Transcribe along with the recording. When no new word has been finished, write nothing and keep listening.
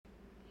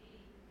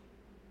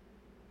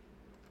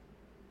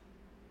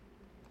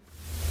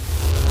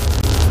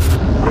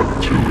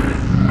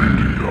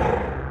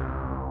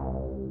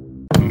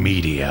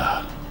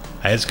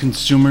As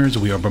consumers,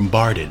 we are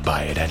bombarded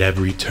by it at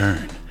every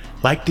turn,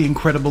 like the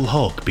Incredible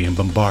Hulk being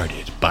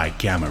bombarded by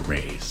gamma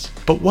rays.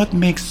 But what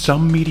makes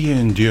some media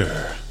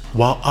endure,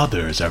 while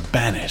others are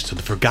banished to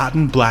the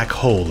forgotten black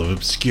hole of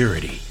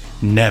obscurity,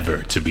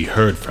 never to be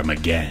heard from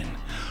again?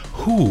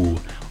 Who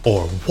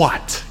or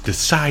what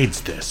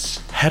decides this?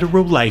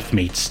 Hetero life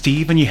mates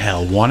Steve and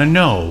Yahel want to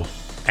know,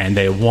 and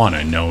they want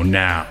to know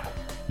now.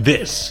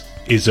 This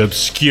is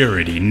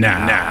Obscurity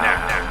Now.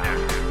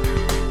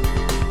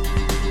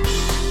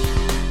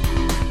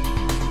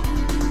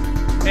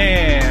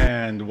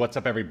 And what's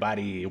up,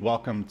 everybody?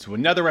 Welcome to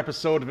another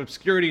episode of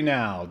Obscurity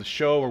Now, the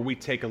show where we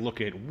take a look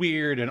at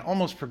weird and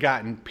almost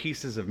forgotten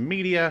pieces of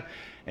media,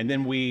 and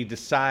then we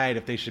decide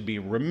if they should be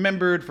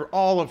remembered for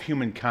all of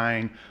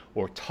humankind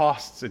or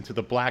tossed into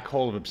the black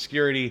hole of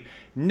obscurity,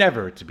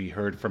 never to be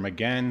heard from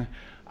again.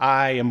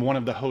 I am one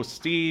of the hosts,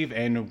 Steve,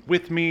 and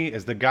with me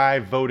is the guy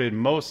voted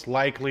most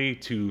likely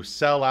to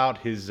sell out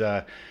his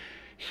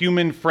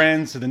human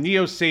friends to the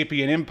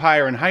Neo-Sapien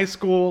Empire in high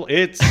school.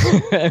 It's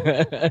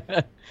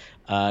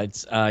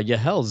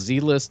Yahel,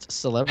 Z-list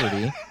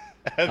celebrity.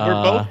 We're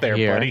both there,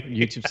 here, buddy.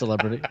 YouTube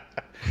celebrity.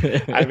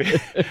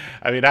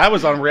 I mean, I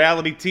was on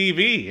reality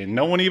TV, and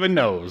no one even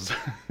knows.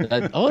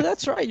 Oh,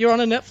 that's right. You're on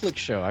a Netflix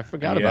show. I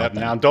forgot about that.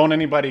 Now, don't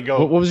anybody go.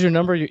 What was your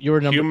number? You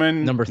were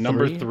number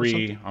three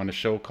three on a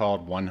show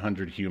called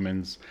 100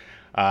 Humans.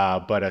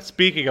 But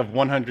speaking of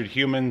 100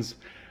 humans,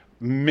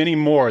 many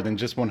more than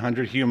just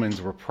 100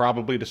 humans were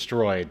probably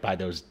destroyed by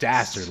those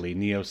dastardly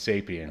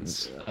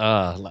Neo-Sapiens.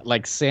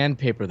 Like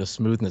sandpaper, the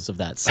smoothness of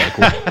that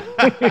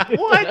segue.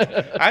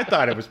 What? I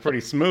thought it was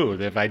pretty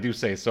smooth, if I do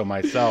say so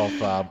myself.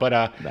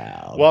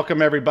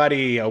 Welcome,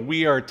 everybody.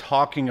 We are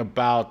talking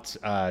about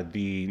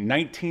the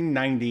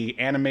 1990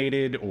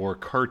 animated or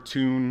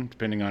cartoon,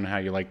 depending on how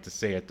you like to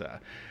say it,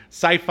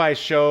 sci-fi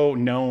show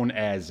known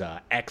as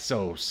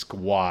Exo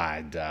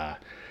Squad.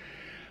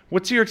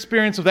 What's your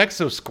experience with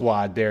Exo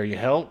Squad there,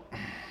 Yahel?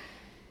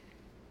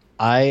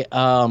 I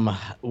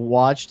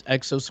watched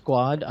Exo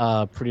Squad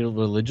pretty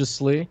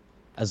religiously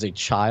as a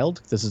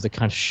child. This is the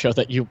kind of show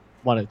that you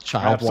want a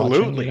child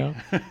watching, you know?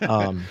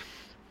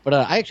 But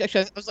I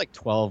was like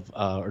 12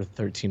 or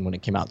 13 when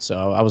it came out,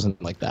 so I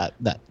wasn't like that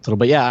little.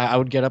 But yeah, I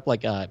would get up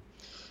like I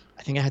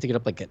think I had to get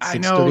up like at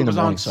 6:30 in the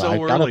morning, so I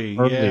got up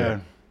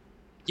earlier.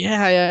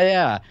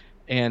 Yeah.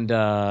 And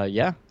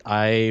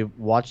I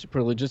watched it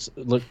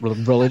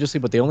religiously,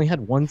 but they only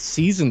had one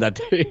season that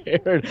they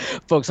aired.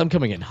 Folks, I'm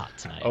coming in hot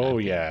tonight. Oh,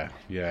 yeah.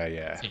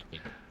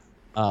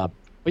 But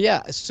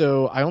yeah,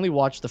 so I only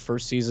watched the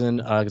first season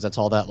because that's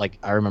all that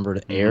I remember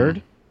it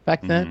aired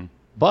back then.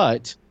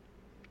 But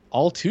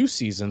all two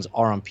seasons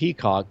are on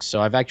Peacock, so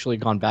I've actually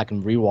gone back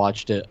and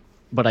rewatched it,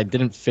 but I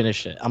didn't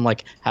finish it. I'm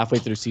like halfway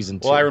through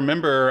season 2. Well, I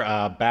remember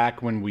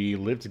back when we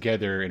lived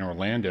together in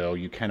Orlando,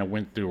 you kind of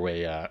went through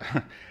a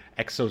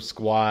Exo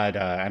Squad,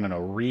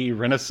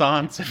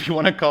 re-renaissance, if you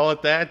want to call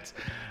it that.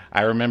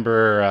 I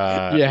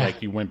remember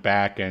you went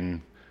back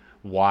and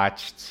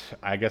watched,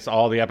 I guess,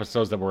 all the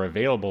episodes that were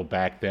available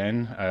back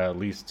then, at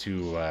least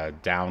to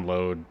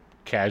download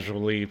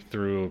casually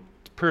through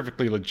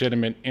perfectly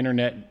legitimate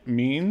internet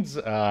means.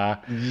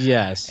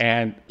 Yes.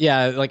 And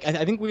yeah,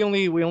 I think we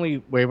only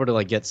were able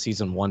to get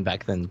season 1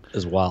 back then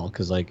as well,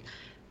 because I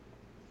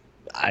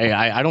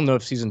don't know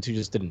if season 2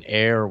 just didn't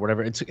air or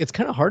whatever. It's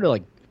kind of hard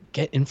to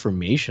get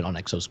information on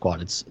Exo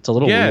Squad. It's a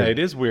little weird. Yeah, it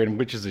is weird,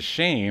 which is a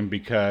shame,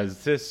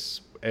 because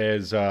this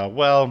is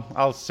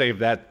I'll save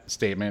that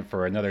statement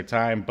for another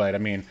time. But I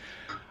mean,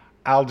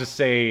 I'll just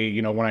say,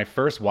 when I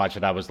first watched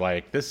it, I was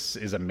like, this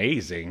is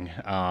amazing.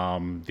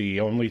 The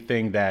only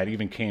thing that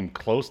even came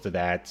close to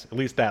that, at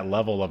least that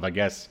level of, I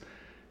guess,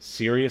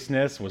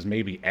 seriousness, was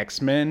maybe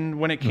X-Men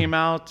when it came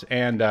out.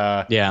 And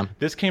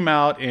this came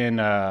out in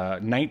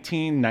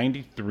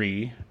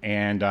 1993,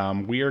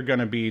 and we are going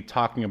to be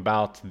talking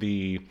about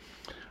the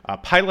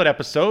pilot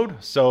episode.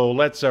 So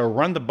let's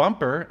run the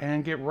bumper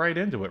and get right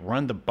into it.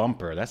 Run the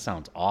bumper. That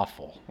sounds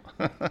awful.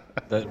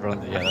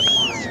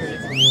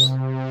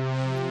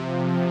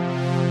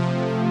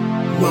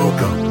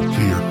 Welcome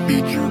to your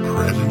feature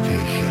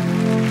presentation.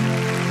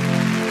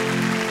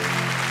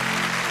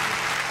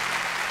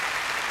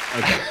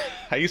 Okay.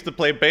 I used to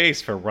play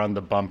bass for Run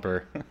the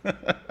Bumper.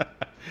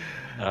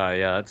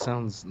 Yeah, that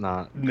sounds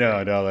not...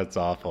 No, that's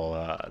awful.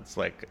 It's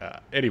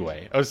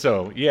anyway.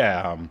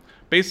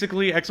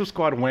 Basically, Exo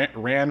Squad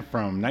ran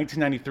from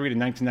 1993 to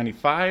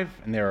 1995,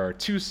 and there are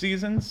 2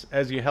 seasons,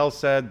 as Yahel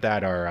said,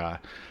 that are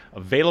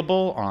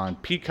available on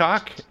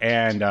Peacock,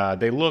 and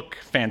they look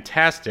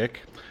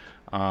fantastic.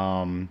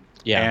 And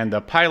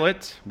the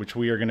pilot, which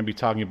we are going to be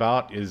talking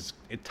about, is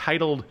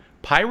titled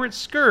Pirate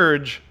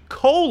Scourge,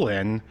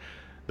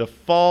 The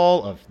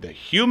Fall of the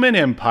Human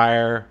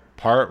Empire,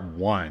 Part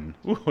 1.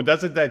 Ooh,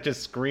 doesn't that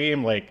just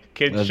scream like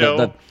kids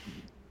show?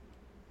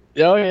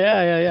 Oh,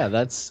 yeah.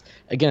 That's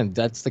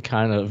the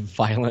kind of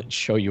violent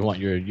show you want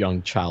your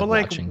young child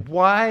watching.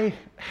 Why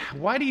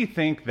do you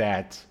think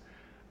that?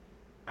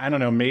 I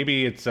don't know,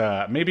 maybe it's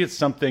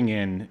something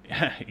in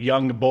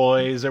young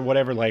boys or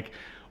whatever.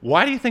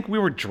 why do you think we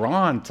were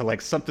drawn to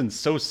like something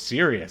so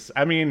serious?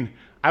 I mean,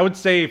 I would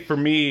say for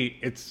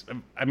me,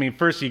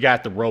 first you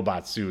got the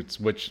robot suits,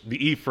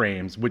 the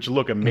E-frames, which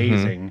look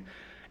amazing.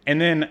 And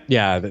then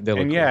they look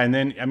cool. and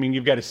then I mean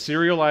you've got a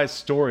serialized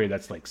story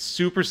that's like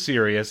super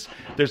serious.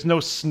 There's no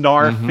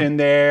snarf in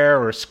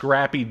there or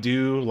scrappy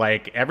do.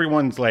 Like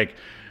everyone's like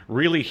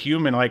really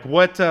human. Like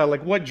what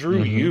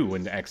drew you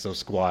into Exo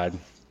Squad?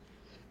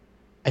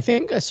 I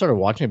think I started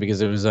watching it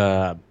because it was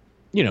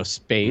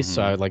space.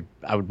 So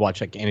I would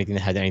watch like anything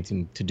that had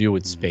anything to do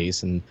with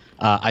space, and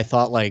I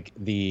thought like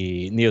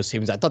the Neo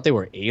Sapiens, I thought they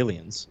were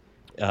aliens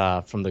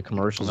from the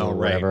commercials or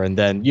whatever. And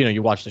then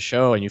you watch the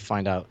show and you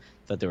find out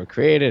that they were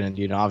created,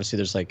 and obviously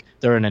there's like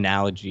they're an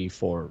analogy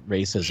for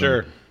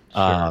racism,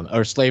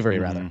 or slavery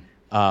rather.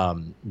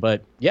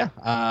 But yeah,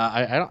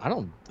 I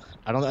don't.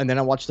 And then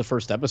I watched the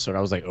first episode.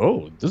 I was like,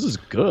 oh, this is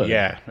good.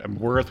 Yeah,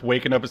 worth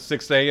waking up at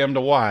 6 a.m.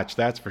 to watch.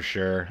 That's for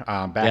sure.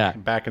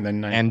 Back in the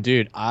night. And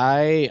dude,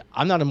 I'm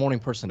not a morning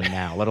person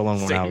now, let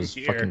alone when I was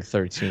fucking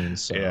 13.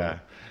 So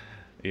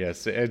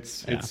yes,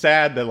 it's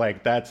sad that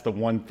like that's the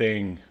one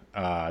thing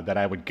that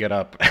I would get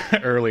up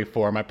early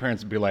for. My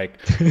parents would be like,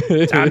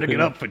 time to get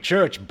up for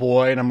church,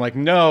 boy. And I'm like,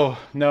 no,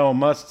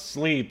 must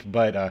sleep.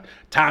 But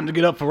time to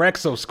get up for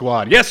Exo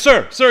Squad. Yes,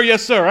 sir.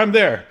 Yes, sir. I'm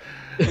there.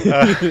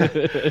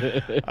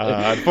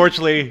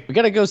 Unfortunately, we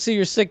gotta go see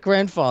your sick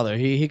grandfather.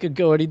 He could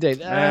go any day.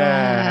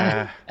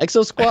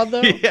 Exo Squad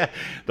though. Yeah,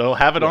 they'll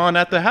have it on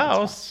at the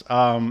house.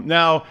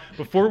 Now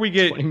before we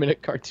get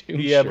 20-minute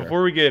cartoon. Yeah,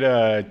 before we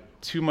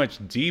get too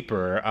much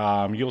deeper,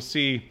 you'll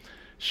see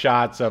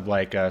shots of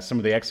like some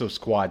of the Exo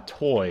Squad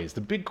toys. The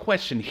big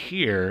question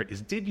here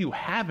is, did you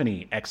have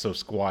any Exo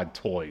Squad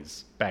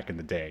toys back in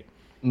the day?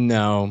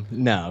 No,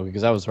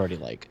 because I was already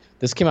like,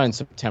 this came out in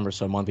September,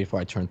 so a month before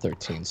I turned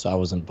 13, so I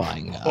wasn't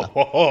buying. I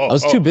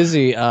was too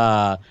busy.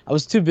 I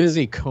was too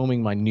busy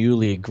combing my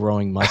newly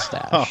growing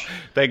mustache. Oh,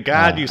 thank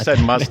God you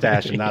said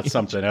mustache and not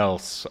something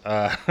else.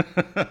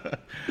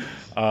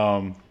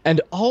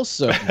 And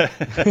also,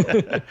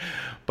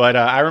 but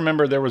I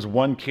remember there was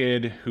one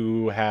kid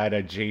who had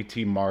a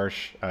JT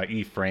Marsh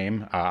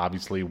E-frame,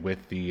 obviously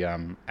with the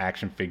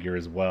action figure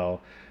as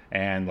well,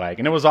 and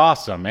it was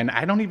awesome. And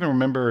I don't even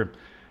remember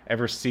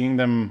ever seeing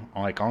them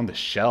like on the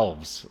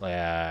shelves,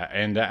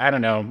 and I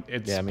don't know,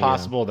 it's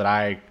possible that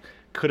I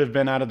could have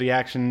been out of the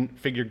action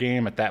figure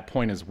game at that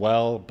point as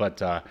well,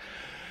 but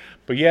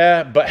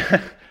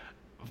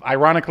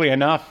ironically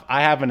enough,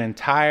 I have an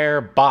entire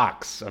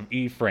box of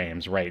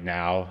E-frames right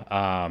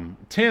now.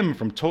 Tim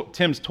from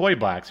Tim's Toy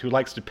Box, who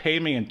likes to pay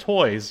me in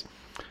toys,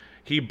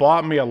 he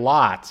bought me a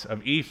lot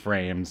of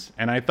E-frames,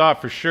 and I thought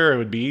for sure it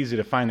would be easy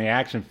to find the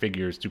action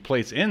figures to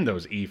place in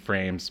those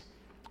E-frames.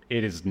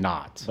 It is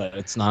not. But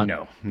it's not.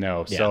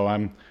 No. Yeah. So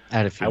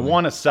I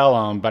want to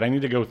sell them, but I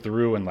need to go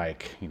through and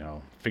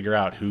figure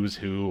out who's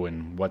who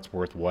and what's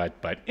worth what.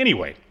 But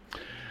anyway,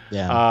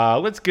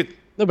 let's get.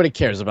 Nobody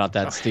cares about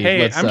that, Steve.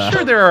 Hey, I'm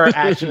sure there are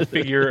action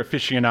figure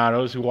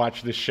aficionados who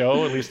watch this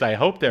show. At least I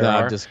hope there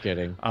are. No, just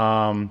kidding.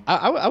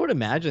 I would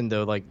imagine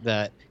though, like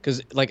that,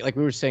 because like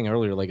we were saying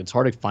earlier, like it's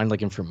hard to find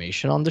like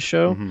information on the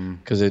show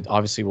because it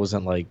obviously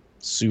wasn't like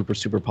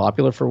super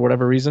popular for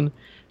whatever reason.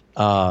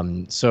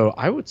 So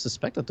I would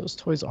suspect that those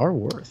toys are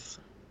worth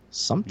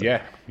something.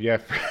 Yeah.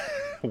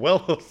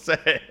 Well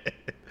said.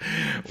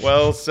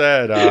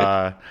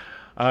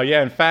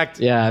 In fact.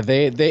 Yeah,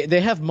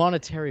 they have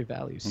monetary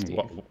value, Steve.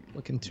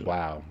 Look into it.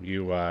 Wow,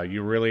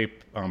 you really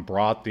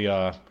brought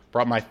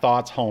my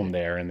thoughts home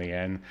there in the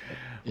end.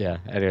 Yeah.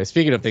 Anyway,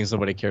 speaking of things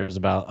nobody cares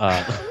about,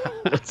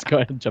 let's go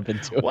ahead and jump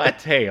into it.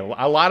 What? Hey, a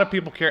lot of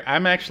people care.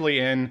 I'm actually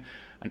in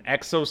an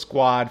Exo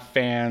Squad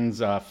fans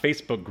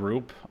Facebook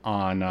group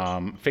on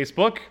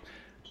Facebook.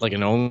 Like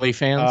an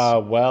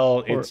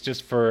OnlyFans? It's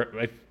just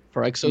for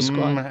Exo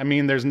Squad? I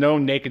mean, there's no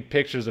naked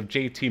pictures of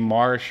JT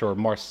Marsh or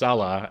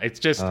Marcella. It's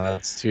just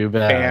that's too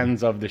bad.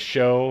 Fans of the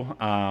show,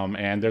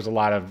 and there's a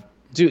lot of...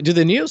 Do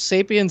the Neo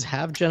Sapiens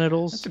have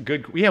genitals? That's a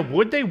good... Yeah,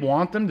 would they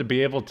want them to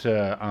be able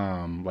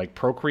to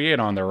procreate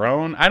on their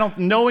own?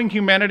 Knowing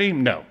humanity,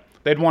 no.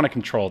 They'd want to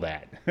control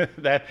that.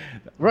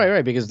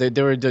 Right, because they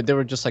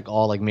were just like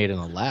all like made in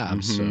a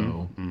lab.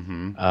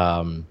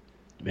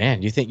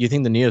 Man, you think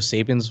the Neo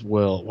Sapiens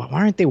will? Why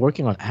aren't they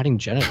working on adding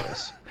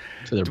genitals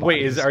to their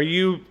bodies? Wait, are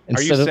you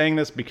saying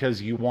this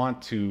because you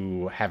want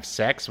to have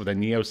sex with a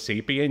Neo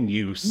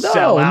Sapien?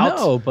 Sell out?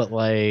 No, but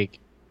like,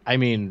 I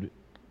mean,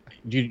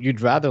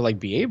 you'd rather like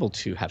be able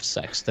to have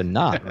sex than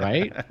not,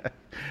 right?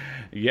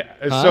 Yeah.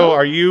 So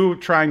are you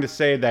trying to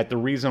say that the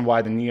reason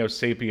why the Neo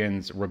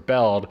Sapiens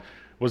rebelled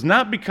was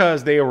not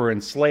because they were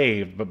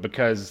enslaved, but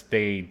because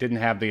they didn't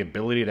have the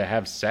ability to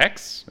have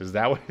sex? Is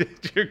that what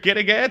you're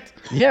getting at?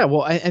 Yeah,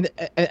 well, and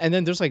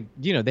then there's like,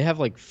 they have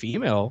like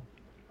female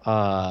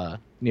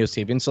Neo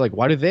Sapiens. So like,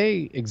 why do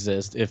they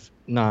exist if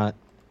not?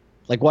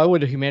 Like, why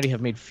would humanity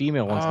have made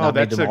female ones? Not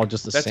made them all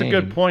just the same. That's a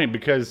good point,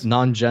 because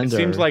non-gender. It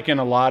seems like in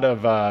a lot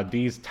of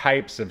these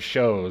types of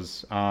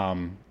shows,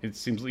 it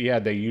seems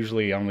they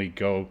usually only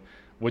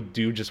would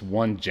do just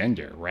one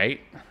gender, right?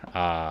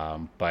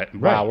 But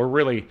wow, we're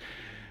really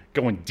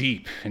going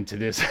deep into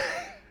this.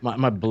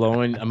 Am I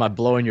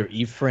blowing your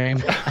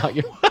E-frame?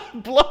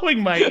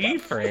 Blowing my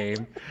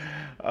E-frame.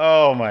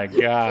 Oh my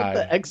god.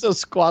 The Exo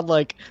Squad,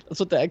 that's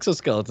what the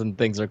exoskeleton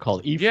things are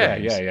called,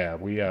 E-frames. Yeah.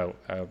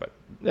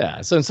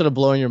 Yeah, so instead of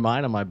blowing your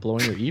mind, am I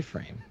blowing your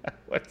E-frame?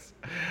 What's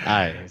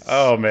Nice.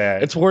 Oh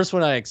man. It's worse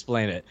when I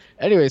explain it.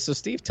 Anyway, so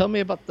Steve, tell me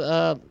about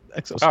the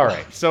Exo Squad. All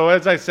right. So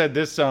as I said,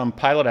 this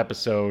pilot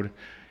episode,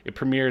 it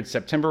premiered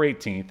September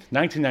 18th,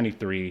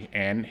 1993,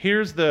 and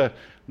here's the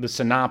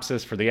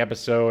synopsis for the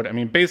episode. I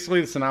mean,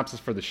 basically the synopsis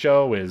for the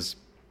show is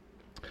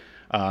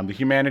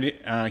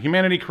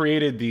humanity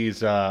created these,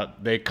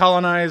 they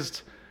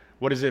colonized,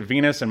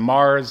 Venus and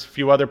Mars, a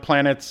few other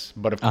planets,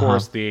 but of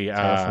course the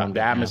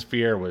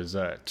atmosphere was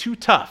too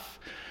tough.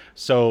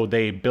 So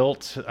they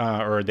built,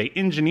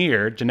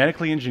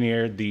 genetically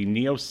engineered the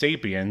Neo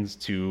Sapiens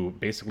to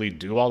basically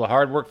do all the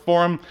hard work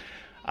for them.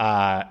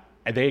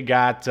 They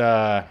got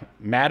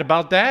mad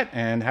about that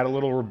and had a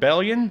little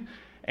rebellion.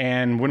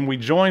 And when we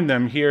joined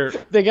them here...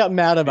 They got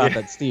mad about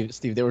that, Steve.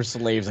 They were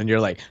slaves, and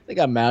you're like, they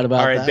got mad about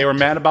that? All right, they were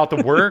mad about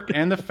the work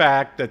and the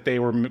fact that they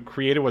were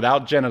created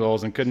without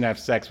genitals and couldn't have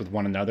sex with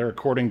one another,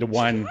 according to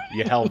one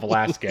Yahel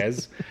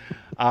Velasquez.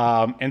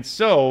 And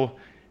so,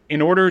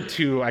 in order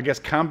to, I guess,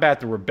 combat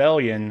the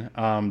rebellion,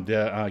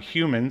 the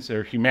humans,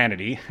 or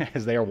humanity,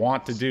 as they are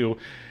wont to do,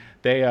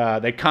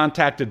 they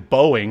contacted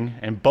Boeing,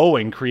 and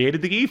Boeing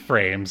created the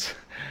E-frames.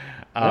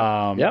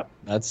 Yep,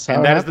 that's how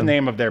and it that is the happened.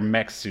 name of their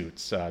mech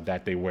suits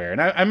that they wear.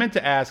 And I meant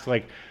to ask,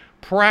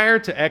 prior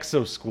to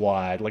Exo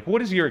Squad, what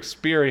is your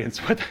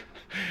experience with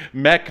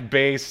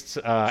mech-based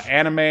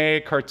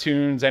anime,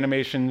 cartoons,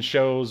 animation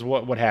shows,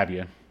 what have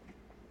you?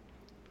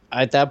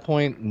 At that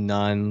point,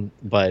 none.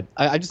 But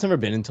I just never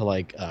been into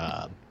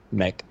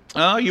mech.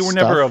 Oh, you were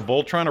stuff. never a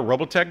Voltron or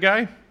Robotech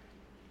guy?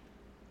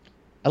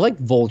 I like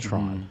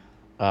Voltron.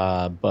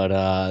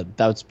 But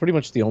that's pretty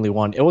much the only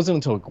one. It wasn't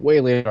until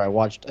way later I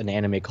watched an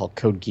anime called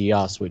Code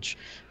Geass, which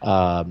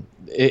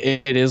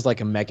it is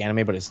like a mech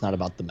anime, but it's not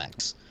about the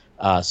mechs.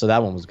 So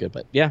that one was good.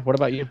 But yeah, what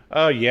about you?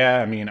 Oh, yeah.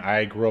 I mean,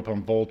 I grew up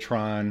on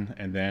Voltron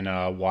and then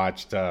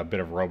watched a bit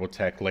of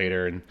Robotech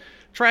later and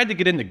tried to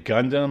get into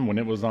Gundam when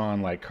it was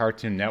on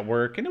Cartoon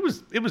Network. And it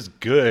was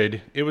good.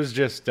 It was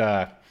just,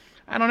 I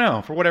don't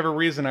know. For whatever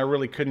reason, I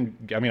really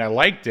couldn't. I mean, I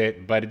liked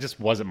it, but it just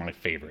wasn't my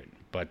favorite.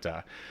 But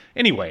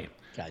anyway.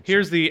 Gotcha.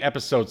 Here's the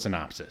episode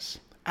synopsis.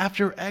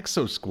 After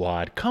Exo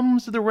Squad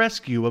comes to the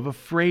rescue of a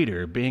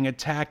freighter being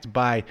attacked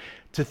by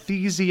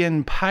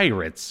Tethesian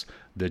pirates,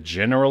 the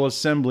General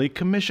Assembly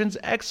commissions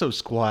Exo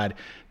Squad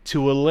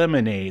to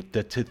eliminate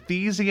the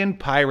Tethesian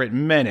pirate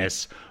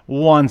menace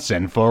once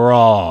and for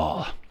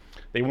all.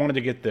 They wanted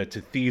to get the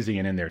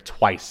Tethesian in there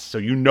twice, so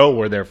you know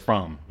where they're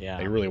from. Yeah.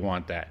 They really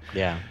want that.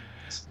 Yeah.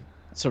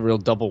 It's a real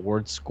double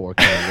word score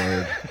kind of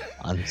word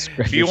on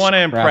script. If you want to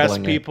impress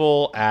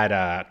people at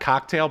a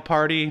cocktail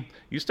party,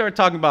 you start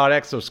talking about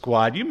Exo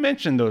Squad, you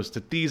mention those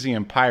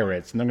Tethesian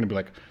pirates, and they're going to be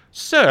like,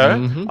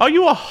 "Sir, are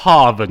you a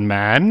Harvard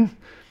man?"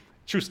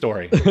 True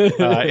story.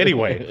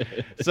 Anyway,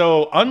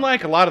 so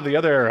unlike a lot of the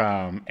other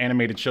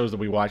animated shows that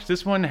we watched,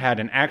 this one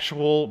had an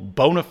actual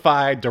bona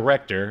fide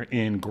director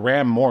in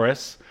Graham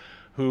Morris,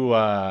 who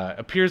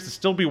appears to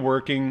still be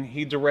working.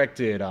 He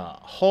directed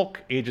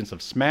Hulk, Agents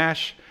of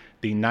Smash,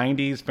 the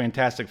 90s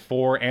Fantastic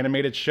Four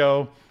animated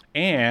show,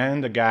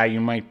 and a guy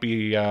you might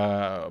be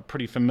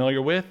pretty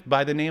familiar with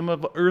by the name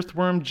of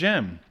Earthworm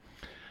Jim.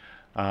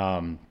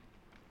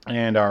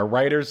 And our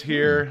writers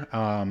here,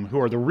 who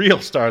are the real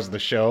stars of the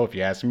show, if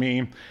you ask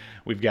me,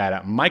 we've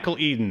got Michael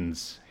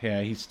Edens.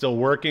 Yeah, he's still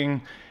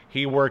working.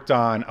 He worked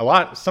on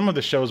some of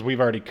the shows we've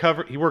already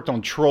covered. He worked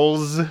on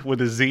Trolls with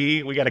a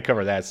Z. We got to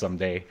cover that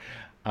someday.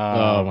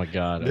 Oh my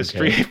God. The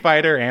Street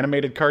Fighter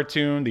animated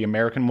cartoon, the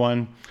American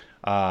one.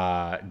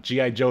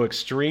 G.I. Joe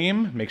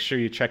Extreme. Make sure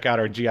you check out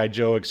our G.I.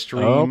 Joe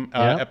Extreme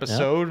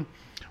episode. Yep.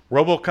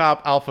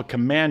 RoboCop Alpha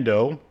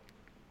Commando.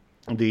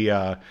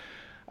 The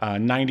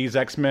 90s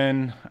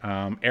X-Men.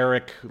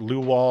 Eric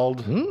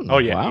Lewald.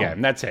 Yeah,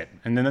 and that's it.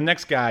 And then the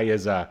next guy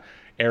is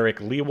Eric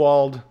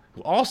Lewald,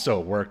 who also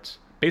worked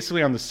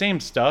basically on the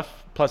same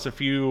stuff, plus a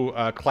few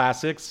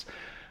classics.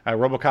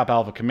 RoboCop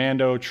Alpha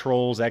Commando,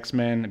 Trolls,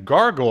 X-Men,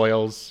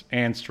 Gargoyles,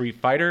 and Street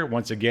Fighter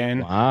once again.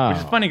 Wow. Which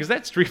is funny because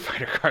that Street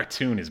Fighter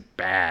cartoon is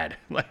bad.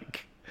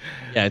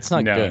 Yeah, it's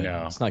not good.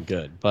 No. It's not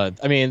good. But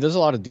I mean, there's a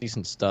lot of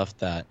decent stuff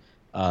that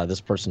this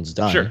person's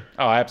done. Sure.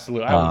 Oh,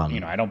 absolutely.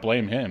 I don't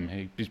blame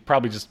him. He's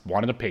probably just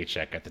wanted a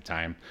paycheck at the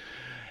time.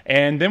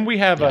 And then we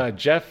have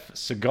Jeff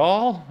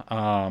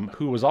Segal,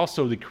 who was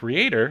also the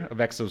creator of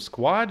Exo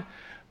Squad.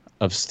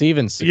 Of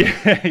Steven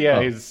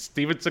Seagal. He's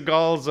Steven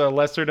Seagal's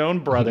lesser-known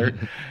brother.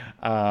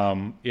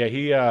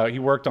 He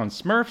worked on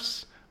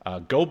Smurfs,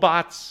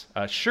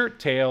 GoBots, Shirt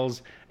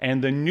Tales,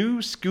 and the new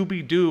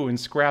Scooby-Doo and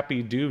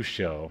Scrappy-Doo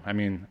show. I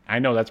mean, I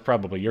know that's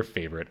probably your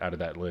favorite out of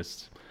that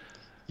list.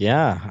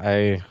 Yeah,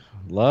 I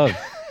love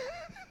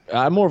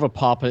I'm more of a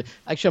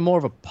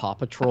Paw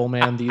Patrol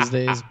man these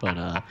days,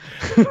 but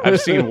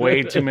I've seen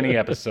way too many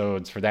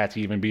episodes for that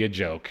to even be a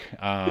joke.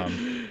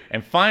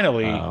 And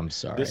finally, I'm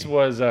sorry. This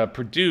was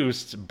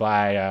produced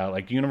by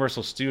like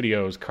Universal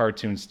Studios,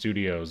 Cartoon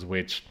Studios,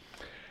 which,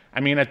 I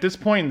mean, at this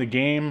point in the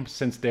game,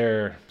 since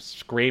they're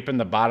scraping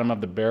the bottom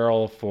of the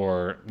barrel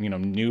for,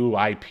 new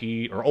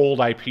IP or old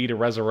IP to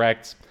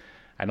resurrect,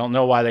 I don't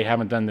know why they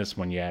haven't done this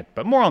one yet,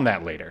 but more on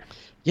that later.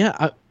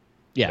 Yeah.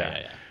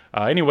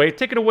 Anyway,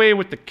 take it away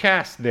with the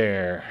cast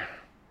there.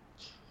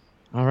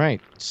 All right.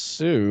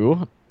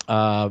 So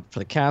for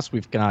the cast,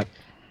 we've got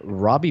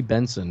Robbie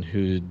Benson,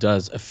 who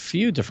does a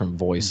few different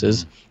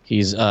voices. Mm-hmm.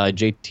 He's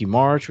JT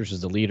Marsh, which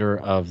is the leader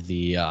of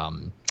the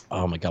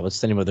oh my God,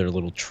 what's the name of their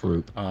little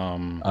troop?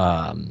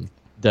 The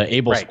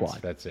Able Squad.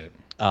 That's it.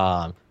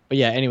 But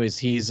yeah, anyways,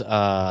 he's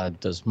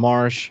does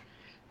Marsh.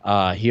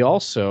 He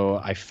also,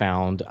 I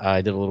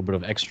did a little bit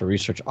of extra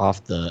research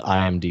off the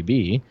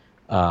IMDb.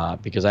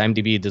 Because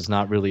IMDb does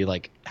not really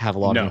have a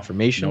lot of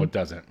information. No, it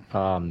doesn't.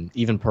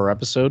 Even per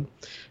episode.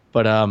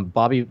 But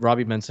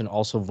Robbie Benson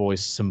also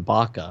voiced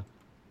Simbaka,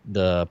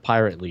 the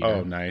pirate leader.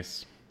 Oh,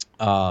 nice.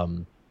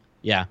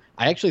 Yeah,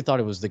 I actually thought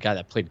it was the guy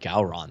that played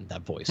Gowron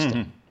that voiced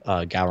him.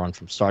 Gowron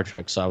from Star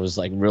Trek. So I was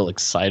real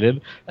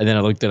excited, and then I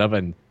looked it up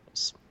and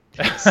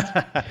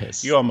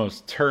pissed. You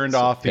almost turned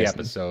off the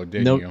episode,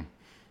 didn't you?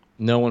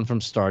 No one from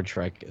Star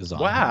Trek is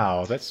on.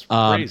 Wow, that's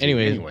crazy.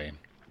 Anyway,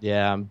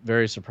 yeah,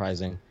 very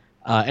surprising.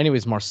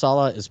 Anyways,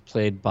 Marsala is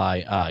played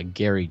by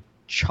Gary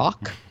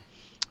Chalk.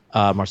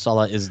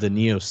 Marsala is the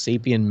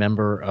Neo-Sapien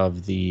member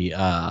of the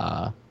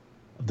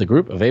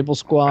group of Able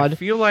Squad. I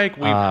feel like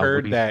we've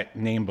heard that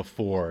name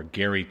before,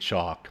 Gary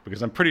Chalk,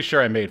 because I'm pretty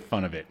sure I made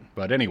fun of it.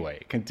 But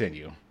anyway,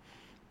 continue.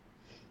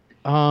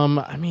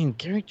 I mean,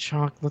 Gary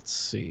Chalk, let's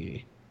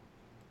see.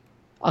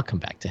 I'll come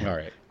back to him. All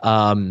right.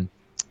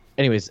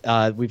 Anyways,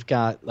 we've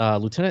got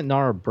Lieutenant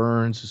Nara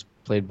Burns, who's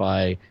played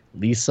by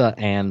Lisa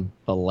Ann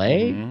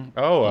Belay. Mm-hmm.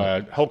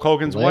 Oh, Hulk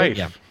Hogan's wife.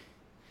 Yeah.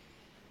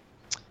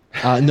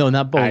 No,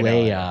 not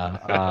Belay.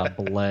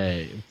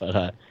 Belay.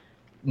 But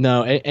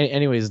no.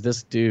 Anyways,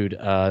 this dude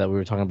that we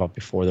were talking about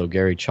before, though,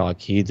 Gary Chalk,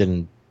 he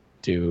didn't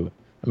do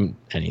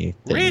anything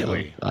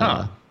really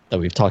that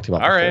we've talked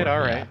about. All before. All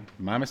right.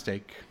 My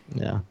mistake.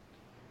 Yeah.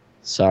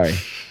 Sorry.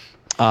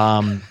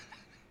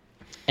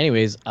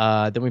 Anyways,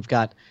 then we've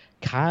got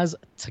Kaz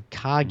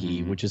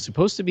Takagi, which is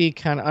supposed to be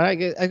kind of, I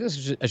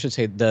guess I should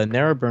say the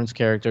Nara Burns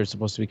character is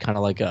supposed to be kind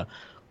of like a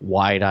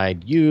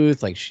wide-eyed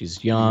youth.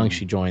 She's young.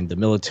 She joined the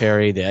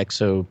military, the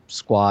Exo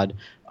Squad,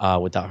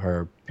 without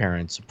her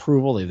parents'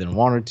 approval. They didn't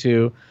want her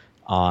to.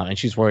 And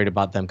she's worried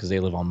about them because they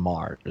live on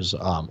Mars,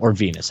 or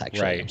Venus,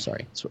 actually. Right. I'm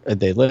sorry. So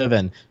they live,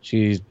 and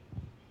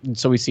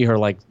so we see her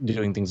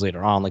doing things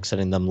later on,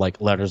 sending them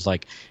letters,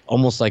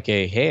 almost like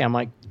a, hey, I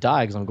might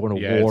die because I'm going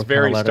to war. It's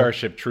very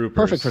Starship Troopers.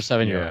 Perfect for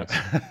 7-year-olds.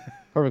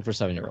 Perfect for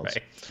 7-year-olds.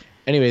 Right.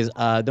 Anyways,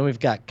 then we've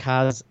got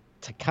Kaz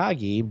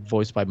Takagi,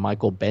 voiced by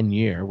Michael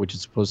Benyer, which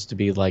is supposed to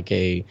be he's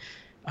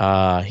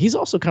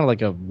also kind of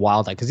like a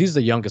wild guy because he's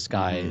the youngest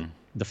guy,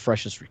 the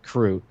freshest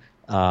recruit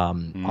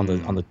on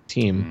the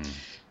team.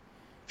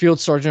 Field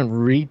Sergeant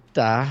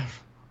Rita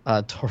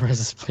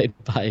Torres is played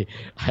by,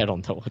 I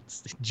don't know,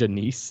 what's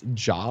Janice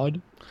Jod.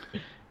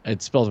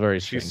 It's spelled very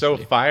strangely. She's so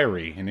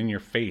fiery and in your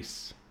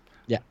face.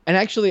 Yeah, and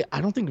actually, I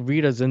don't think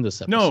Rita's in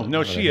this episode.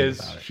 No, she is.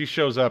 She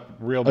shows up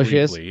real briefly. She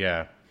is?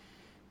 Yeah.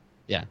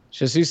 Yeah,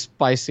 she's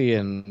spicy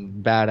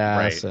and badass,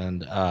 right.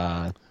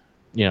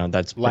 And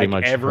that's pretty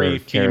much every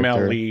her female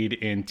character. lead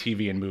in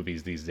TV and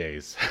movies these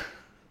days.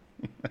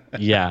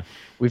 Yeah,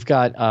 we've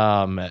got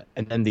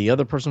and then the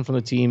other person from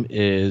the team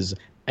is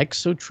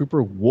Exo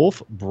Trooper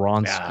Wolf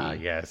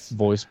Bronsky. Yes,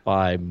 voiced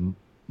by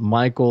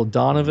Michael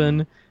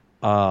Donovan.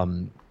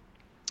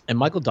 And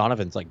Michael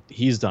Donovan's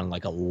he's done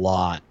a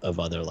lot of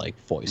other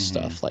voice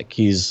stuff.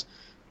 He's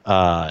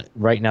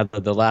right now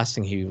the last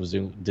thing he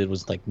did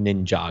was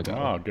Ninjago.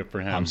 Oh, good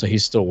for him. So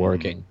he's still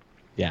working.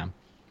 Yeah.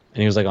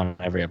 And he was on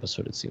every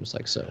episode, it seems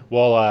like. So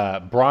well,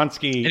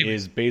 Bronsky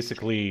is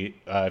basically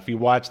if you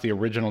watch the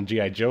original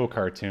G.I. Joe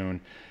cartoon,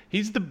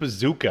 he's the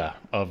bazooka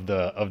of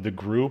the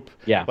group.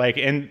 Yeah.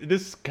 And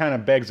this kind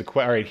of begs a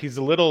question. All right, he's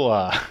a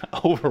little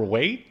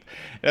overweight.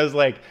 And I was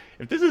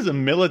if this is a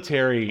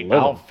military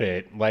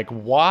outfit,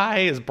 why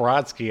is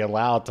Brodsky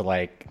allowed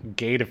to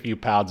gain a few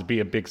pounds and be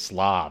a big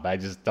slob? I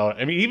just don't.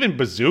 I mean, even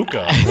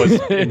Bazooka was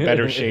in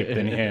better shape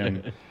than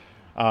him.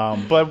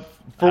 But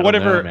for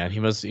whatever, know, man, he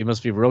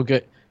must be real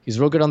good. He's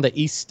real good on the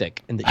E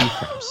stick and the E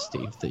cramp,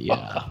 Steve.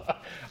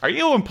 Are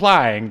you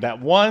implying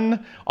that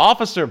one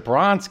Officer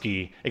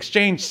Bronsky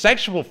exchanged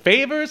sexual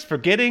favors for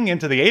getting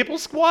into the Able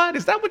Squad?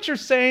 Is that what you're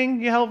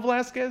saying, Yahel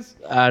Velasquez?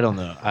 I don't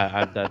know.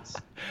 That's.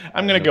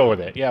 I'm gonna go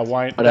with it. Yeah.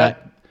 Why?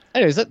 But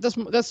anyways,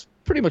 that's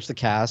pretty much the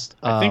cast.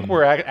 I think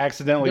we're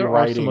accidentally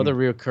writing some other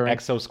reoccurring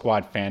Exo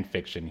Squad fan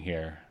fiction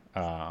here.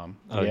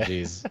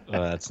 Jeez,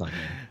 that's not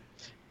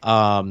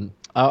good.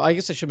 I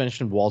guess I should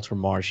mention Walter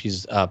Marsh.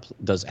 He's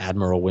does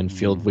Admiral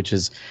Winfield, which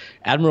is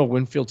Admiral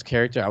Winfield's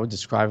character. I would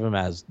describe him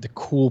as the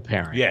cool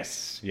parent.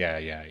 Yes.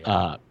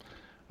 Yeah.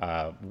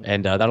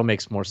 And that'll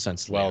make more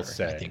sense later, well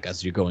said. I think,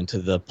 as you go into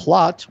the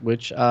plot,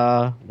 which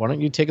why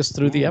don't you take us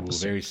through the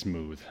episode? Very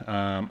smooth.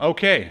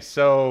 Okay,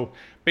 so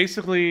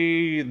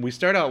basically we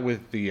start out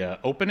with the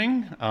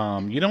opening.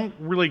 You don't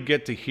really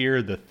get to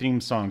hear the theme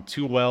song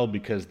too well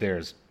because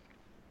there's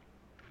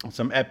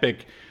some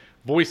epic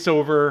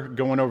voiceover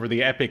going over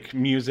the epic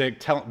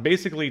music,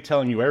 basically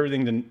telling you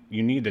everything that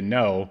you need to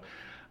know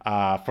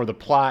for the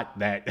plot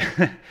that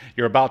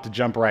you're about to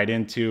jump right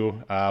into.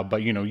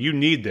 But you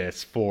need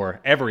this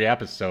for every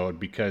episode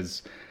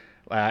because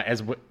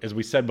as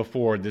we said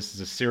before, this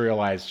is a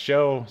serialized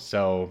show.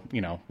 So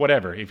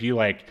whatever, if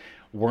you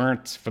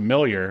weren't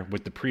familiar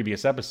with the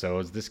previous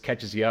episodes, this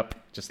catches you up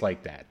just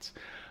like that.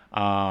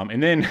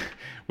 And then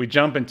we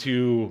jump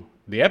into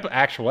the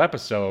actual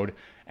episode,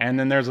 and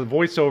then there's a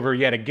voiceover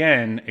yet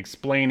again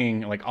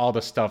explaining all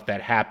the stuff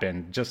that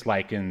happened, just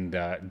like in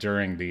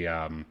during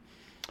the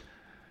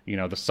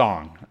the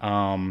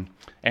song.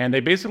 And they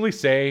basically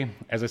say,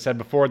 as I said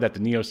before, that the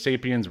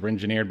Neo-Sapiens were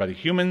engineered by the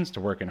humans to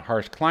work in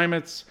harsh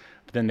climates,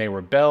 but then they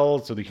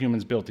rebelled, so the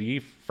humans built the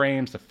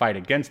E-frames to fight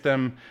against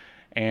them.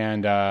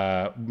 And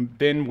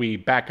then we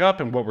back up,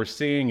 and what we're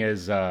seeing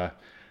is the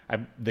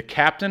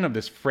captain of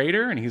this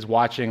freighter, and he's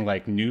watching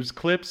news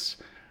clips.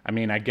 I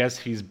mean, I guess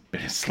he's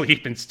been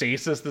asleep in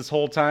stasis this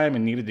whole time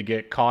and needed to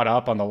get caught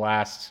up on the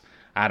last,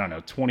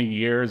 20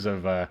 years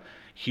of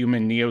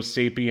human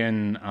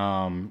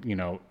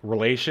Neo-Sapien,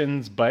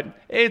 relations. But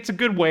it's a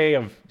good way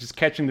of just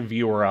catching the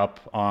viewer up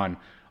on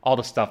all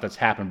the stuff that's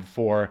happened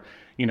before,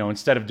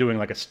 instead of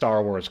doing a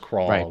Star Wars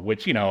crawl, right,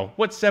 which,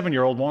 what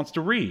 7-year-old wants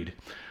to read?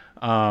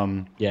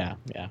 Yeah.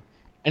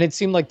 And it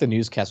seemed like the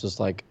newscast was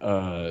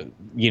a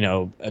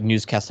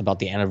newscast about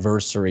the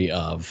anniversary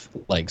of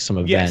some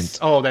event. Yes.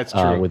 Oh, that's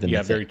true.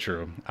 Yeah, very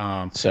true.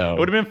 So it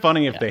would have been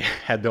funny if they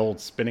had the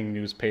old spinning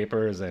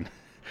newspapers and,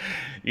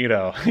 you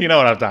know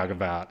what I'm talking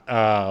about.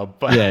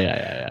 But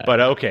yeah.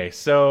 But okay,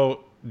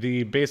 so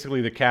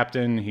basically the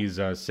captain, he's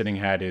sitting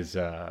at his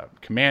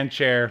command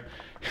chair.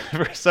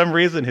 For some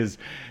reason, his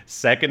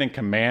second in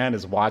command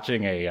is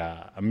watching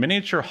a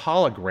miniature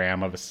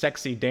hologram of a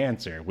sexy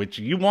dancer, which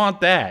you want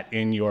that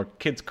in your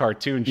kids'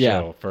 cartoon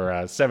show for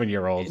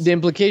 7-year-olds. The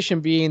implication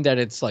being that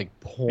it's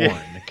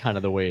porn, kind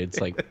of the way it's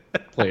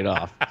played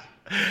off.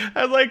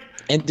 I was like,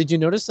 and did you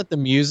notice that the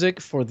music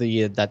for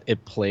that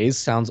it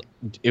plays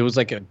it was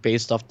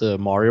based off the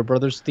Mario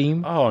Brothers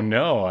theme? Oh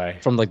no,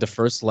 from the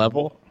first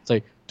level.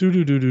 It's do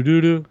do do do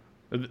do do.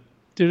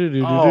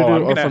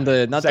 Or from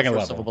the not second the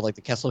first level, but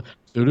the castle.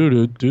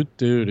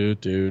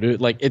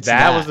 It's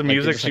that was the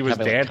music she was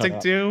dancing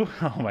to.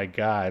 Oh my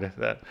god!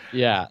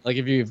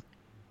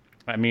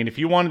 If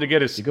you wanted to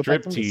get a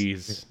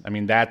striptease,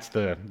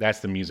 that's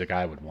the music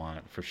I would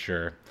want for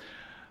sure.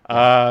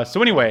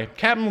 So anyway,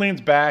 Captain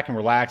leans back and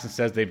relaxes and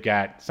says they've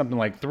got something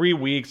like 3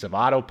 weeks of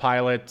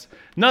autopilot.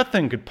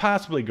 Nothing could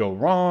possibly go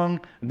wrong.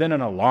 And then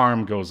an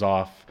alarm goes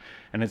off,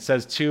 and it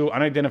says 2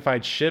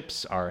 unidentified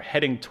ships are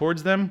heading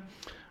towards them.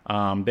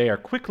 They are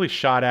quickly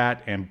shot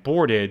at and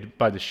boarded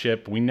by the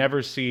ship. We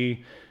never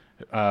see,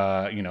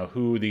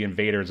 who the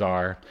invaders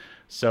are.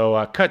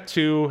 So cut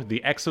to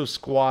the Exo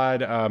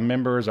Squad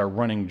members are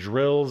running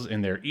drills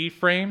in their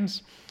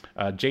E-frames.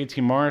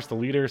 JT Morris, the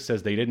leader,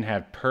 says they didn't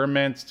have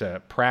permits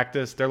to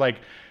practice. They're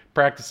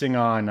practicing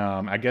on,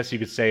 I guess you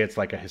could say it's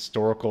a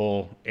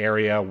historical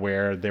area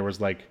where there was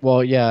the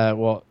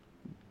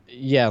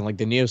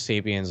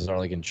Neo-Sapiens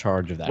are in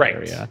charge of that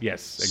area. Right.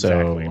 Yes,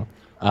 exactly. So,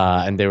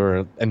 and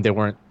they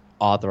weren't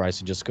authorized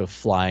to just go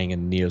flying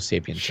in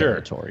Neo-Sapien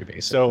territory,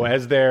 basically. So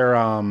as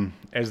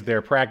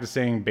they're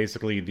practicing,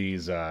 basically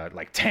these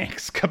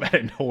tanks come out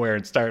of nowhere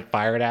and start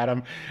firing at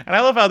them. And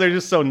I love how they're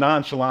just so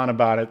nonchalant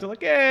about it. They're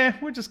like,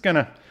 we're just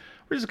gonna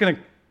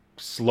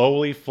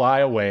slowly fly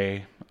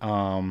away.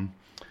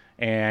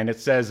 And it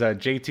says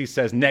JT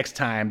says next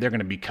time they're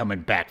gonna be coming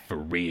back for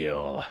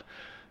real.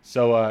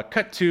 So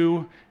cut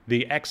to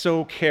the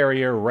Exo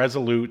Carrier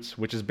Resolute,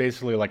 which is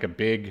basically a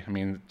big,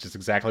 just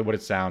exactly what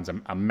it sounds,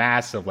 a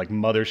massive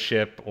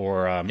mothership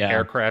or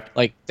aircraft.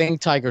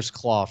 Think Tiger's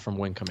Claw from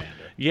Wing Commander.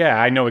 Yeah,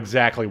 I know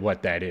exactly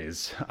what that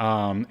is.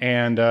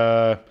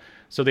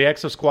 So the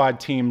Exo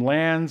Squad team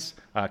lands.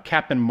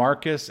 Captain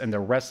Marcus and the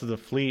rest of the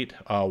fleet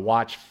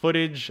watch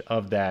footage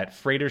of that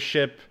freighter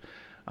ship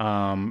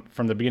from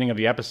the beginning of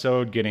the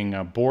episode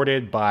getting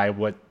boarded by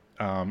what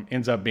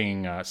ends up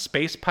being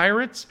space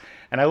pirates.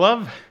 And I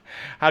love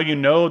how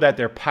that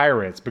they're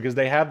pirates because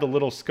they have the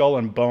little skull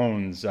and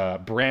bones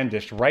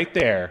brandished right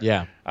there.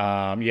 Yeah.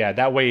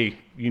 That way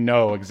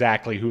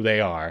exactly who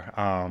they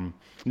are.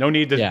 No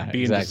need to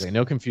be exactly.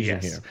 No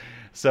confusion here.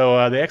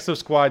 So the Exo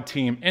Squad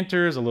team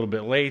enters a little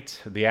bit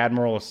late. The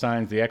Admiral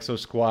assigns the Exo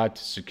Squad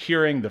to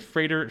securing the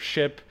freighter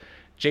ship.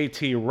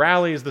 JT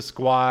rallies the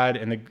squad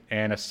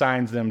and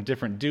assigns them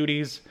different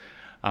duties.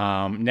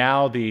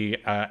 Now the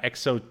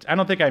Exo, I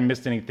don't think I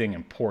missed anything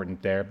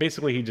important there.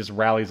 Basically, he just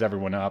rallies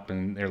everyone up,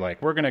 and they're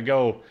like, we're going to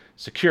go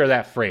secure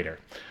that freighter.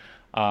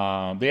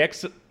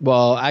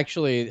 Well,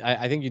 actually,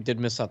 I think you did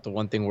miss out the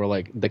one thing where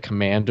like the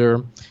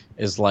commander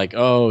is like,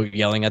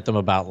 yelling at them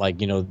about like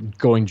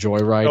going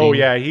joyriding. Oh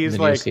yeah, he's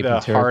like the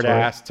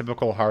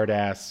typical hard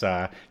ass.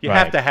 You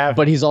have to have,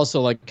 but he's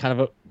also like kind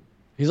of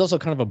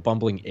a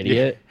bumbling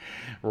idiot.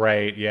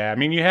 Right. Yeah. I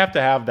mean, you have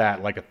to have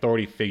that like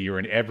authority figure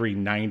in every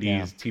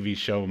 '90s TV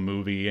show,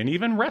 movie, and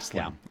even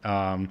wrestling.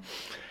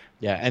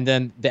 Yeah, and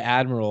then the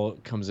admiral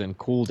comes in,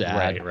 cool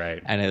dad,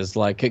 right, and is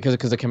like,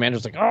 because the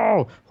commander's like,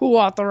 oh, who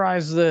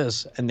authorized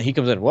this? And he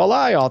comes in, well,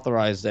 I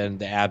authorized it. And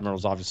the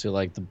admiral's obviously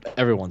like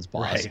everyone's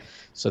boss. Right.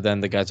 So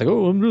then the guy's like,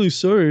 oh, I'm really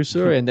sorry.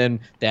 And then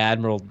the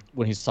admiral,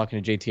 when he's talking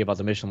to JT about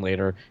the mission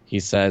later, he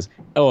says,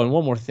 oh, and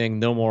one more thing,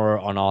 no more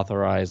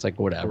unauthorized, like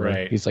whatever.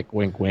 Right. He's like,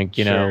 wink, wink,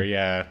 you know.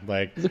 Yeah,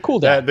 like the cool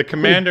dad. The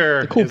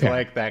commander is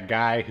like that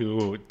guy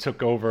who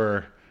took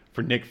over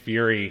for Nick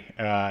Fury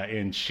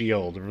in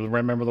S.H.I.E.L.D.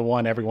 Remember the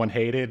one everyone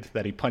hated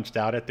that he punched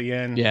out at the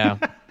end? Yeah.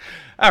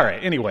 All right,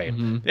 anyway,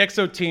 the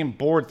XO team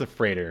boards the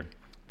freighter.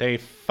 They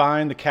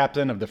find the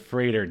captain of the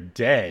freighter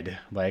dead.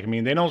 Like, I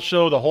mean, they don't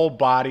show the whole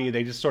body.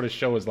 They just sort of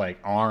show his, like,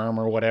 arm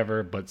or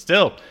whatever. But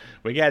still,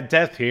 we got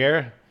death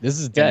here. This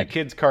is dead. In a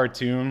kid's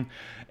cartoon.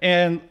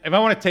 And if I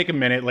want to take a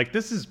minute, like,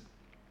 this is...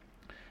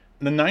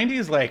 In the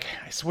 90s, like,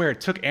 I swear,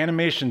 it took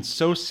animation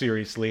so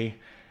seriously.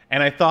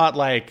 And I thought,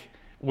 like...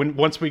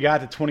 Once we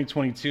got to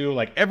 2022,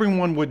 like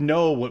everyone would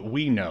know what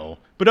we know.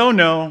 But oh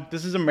no,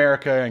 this is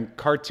America, and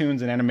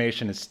cartoons and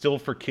animation is still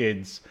for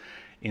kids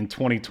in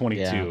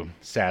 2022,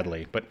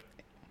 sadly. But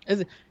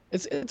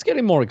it's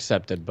getting more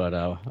accepted. But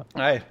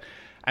I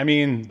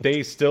mean,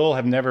 they still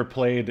have never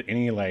played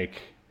any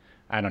like,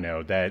 I don't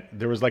know, that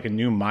there was like a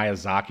new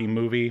Miyazaki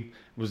movie.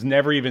 It was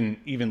never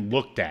even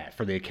looked at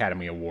for the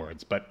Academy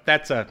Awards. But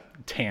that's a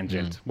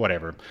tangent,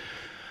 whatever.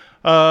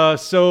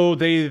 So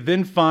they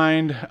then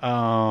find,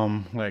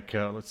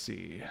 let's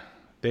see,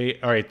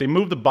 they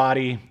move the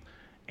body,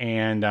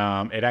 and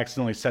it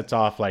accidentally sets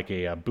off like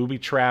a booby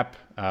trap.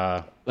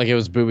 Like it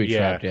was booby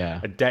trapped,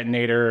 a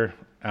detonator.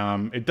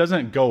 It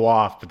doesn't go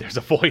off, but there's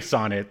a voice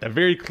on it that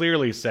very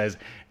clearly says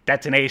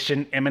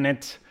detonation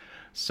imminent.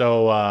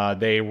 So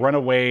they run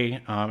away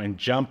and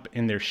jump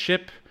in their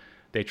ship.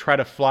 They try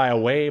to fly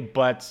away,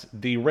 but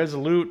the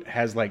Resolute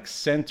has like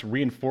sent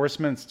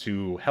reinforcements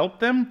to help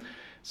them.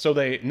 So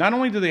they not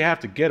only do they have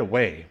to get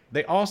away,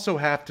 they also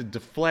have to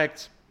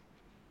deflect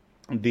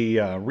the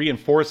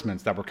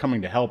reinforcements that were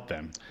coming to help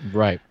them.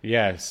 Right.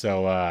 Yeah.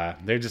 So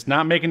they're just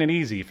not making it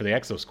easy for the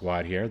Exo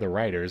Squad here, the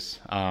writers.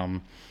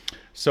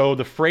 So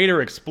the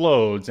freighter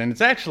explodes, and it's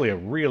actually a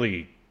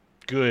really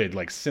good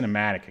like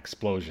cinematic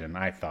explosion.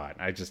 I thought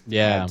I just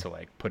had to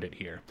like put it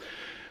here.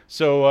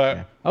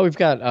 So we've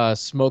got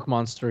Smoke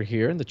Monster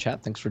here in the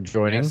chat. Thanks for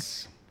joining.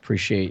 Yes.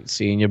 Appreciate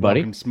seeing you, buddy.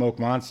 Welcome, Smoke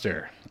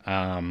Monster.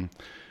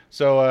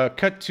 So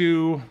cut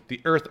to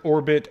the Earth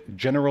Orbit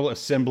General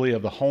Assembly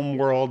of the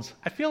Homeworlds.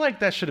 I feel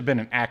like that should have been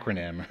an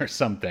acronym or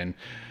something.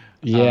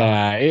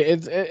 Yeah,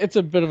 it's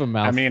a bit of a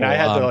mouthful. I mean, I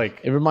had to like...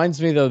 It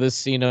reminds me, though, this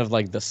scene of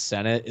like the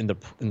Senate in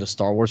the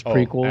Star Wars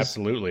prequels.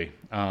 Absolutely.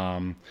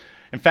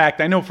 In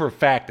fact, I know for a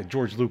fact that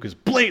George Lucas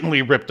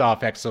blatantly ripped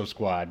off Exo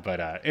Squad.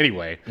 But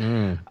anyway,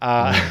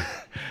 a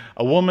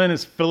woman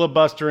is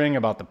filibustering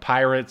about the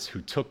pirates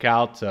who took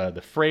out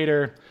the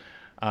freighter.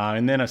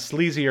 And then a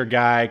sleazier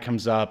guy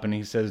comes up and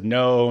he says,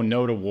 no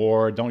to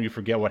war. Don't you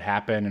forget what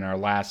happened in our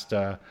last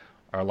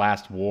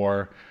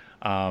war.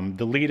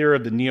 The leader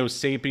of the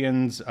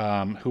Neo-Sapiens,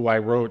 who I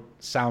wrote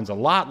sounds a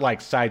lot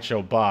like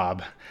Sideshow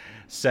Bob,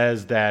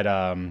 says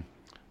that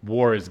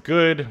war is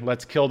good.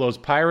 Let's kill those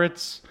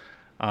pirates.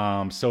 He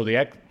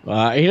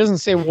doesn't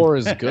say war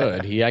is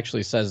good. He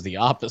actually says the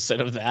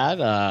opposite of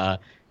that.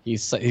 He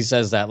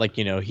says that, like,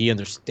 he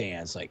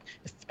understands. Like,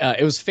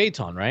 it was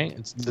Phaeton, right?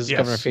 This is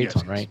Governor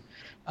Phaeton, right?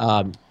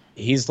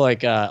 He's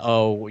like, as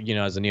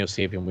a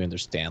Neo-Sapien, we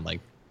understand, like,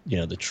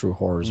 the true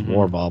horrors of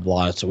war, blah,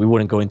 blah. So we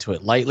wouldn't go into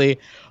it lightly,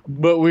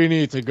 but we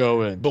need to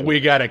go in. But we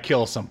got to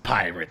kill some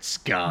pirate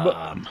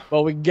scum.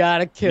 But we got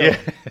to kill it.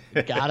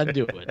 We got to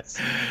do it.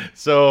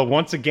 So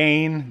once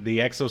again, the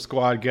Exo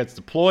Squad gets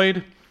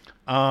deployed.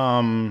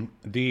 You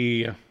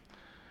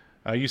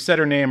said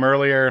her name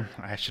earlier.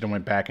 I should have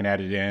went back and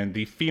added in.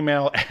 The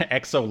female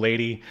Exo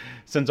lady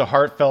sends a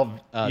heartfelt...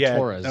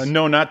 Torres.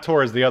 No, not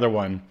Torres, the other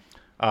one.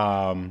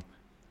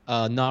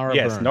 Nara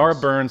Yes, Burns. Nara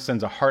Burns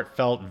sends a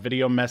heartfelt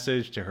video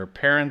message to her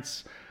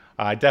parents.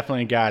 I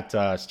definitely got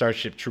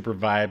Starship Trooper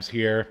vibes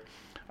here.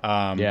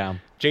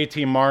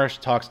 JT Marsh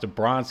talks to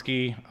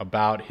Bronsky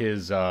about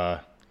his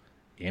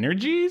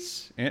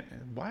energies.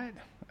 What?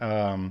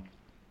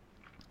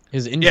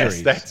 His injuries.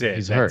 Yes, that's it.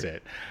 He's that's hurt.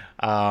 it.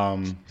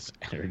 His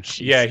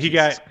energies. Yeah,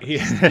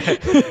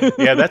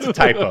 yeah, that's a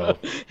typo.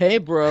 Hey,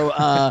 bro.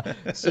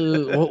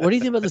 So what do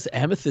you think about this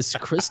amethyst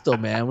crystal,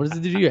 man? What does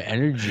it do to your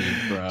energy,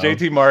 bro?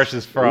 JT Marsh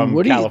is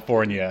from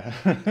California.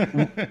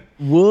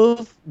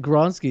 Wolf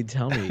Gronsky,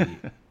 tell me,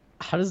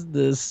 how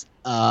does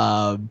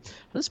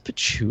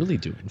patchouli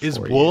doing for you? Is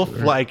Wolf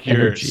like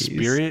your energies?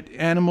 spirit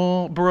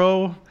animal,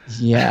 bro?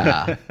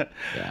 Yeah.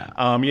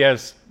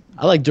 Yes.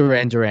 I like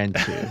Duran Duran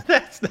too.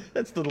 That's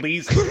the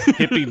least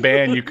hippie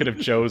band you could have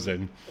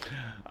chosen.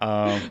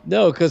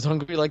 No, because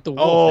Hungry Like the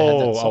Wolf.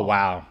 They had that song.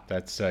 Wow,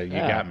 that's you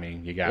got me.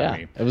 You got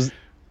me.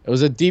 It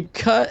was a deep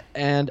cut,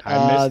 and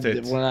I missed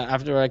it.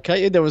 After I cut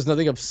you, there was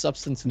nothing of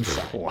substance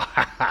inside.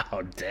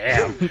 Wow,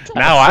 damn!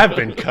 Now I've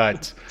been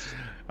cut,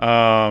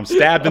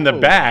 stabbed in the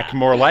back,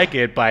 more like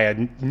it, by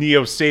a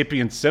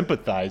Neo-Sapien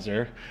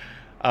sympathizer.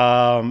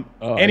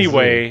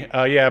 Anyway,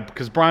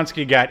 because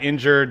Bronsky got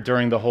injured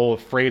during the whole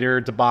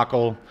freighter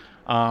debacle.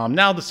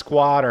 Now the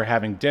squad are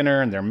having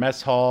dinner in their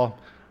mess hall.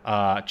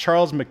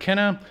 Charles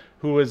McKenna,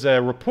 who is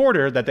a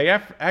reporter that they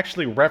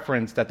actually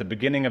referenced at the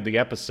beginning of the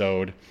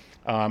episode,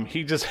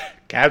 he just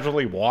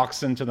casually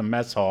walks into the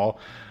mess hall,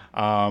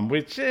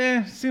 which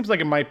seems like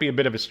it might be a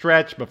bit of a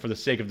stretch, but for the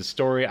sake of the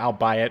story, I'll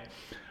buy it.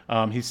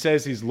 He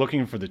says he's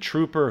looking for the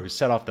trooper who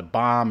set off the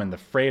bomb in the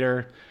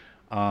freighter.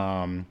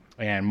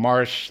 And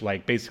Marsh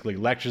basically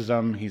lectures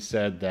him. He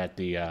said that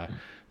the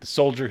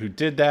soldier who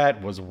did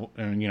that was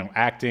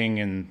acting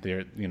in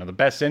their the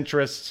best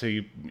interests. So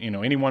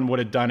anyone would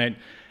have done it,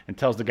 and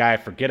tells the guy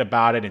forget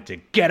about it and to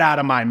get out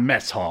of my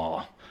mess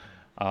hall.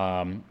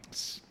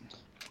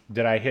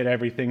 Did I hit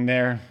everything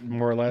there,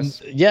 more or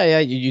less? Yeah,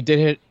 you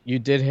did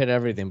hit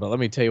everything. But let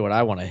me tell you what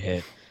I want to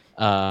hit.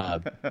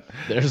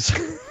 There's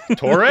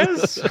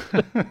Torres.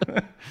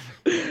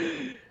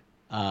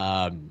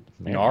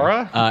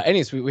 Nara?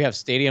 Anyways, we have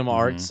Stadium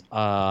Arts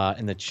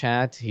in the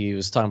chat. He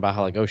was talking about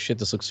how oh shit,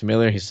 this looks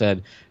familiar. He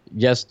said,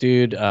 yes,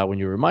 dude, when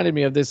you reminded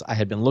me of this, I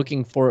had been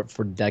looking for it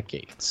for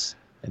decades.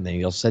 And then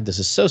he also said, this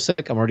is so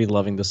sick. I'm already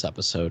loving this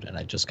episode, and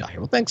I just got here.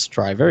 Well, thanks,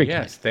 Try. Very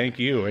kind. Yes, thank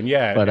you. And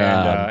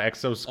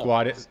Exo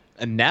Squad.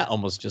 A gnat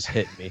almost just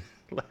hit me.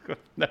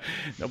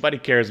 Nobody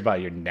cares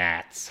about your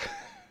gnats.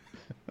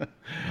 Oh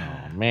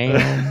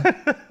man!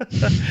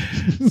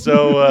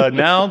 So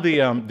now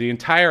the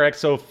entire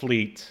Exo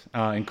fleet,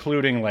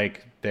 including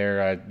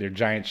their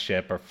giant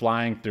ship, are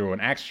flying through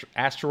an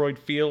asteroid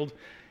field,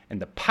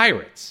 and the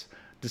pirates,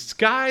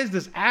 disguised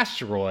as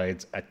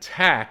asteroids,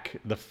 attack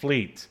the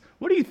fleet.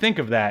 What do you think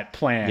of that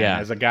plan?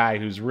 As a guy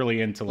who's really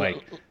into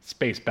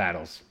space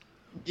battles?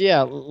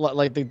 Yeah,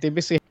 they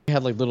basically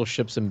had little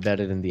ships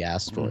embedded in the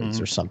asteroids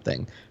or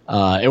something.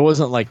 It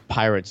wasn't like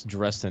pirates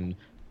dressed in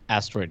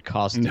asteroid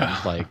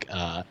costumes like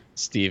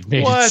Steve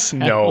made it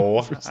sound.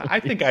 No, I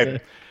think I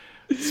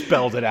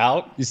spelled it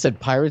out. You said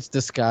pirates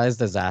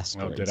disguised as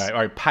asteroids. Oh, did I? All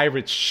right,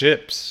 pirate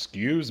ships.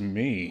 Excuse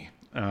me.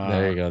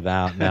 There you go.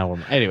 Now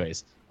we're.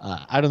 Anyways,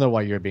 I don't know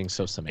why you're being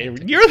so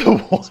semantic. You're the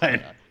one. I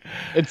know.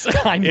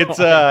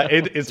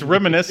 It's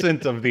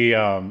reminiscent of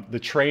the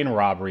train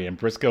robbery in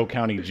Briscoe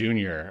County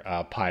Jr.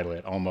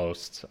 Pilot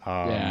almost.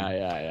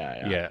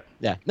 Yeah.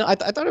 No, I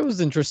thought it was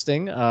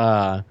interesting.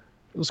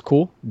 It was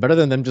cool. Better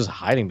than them just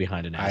hiding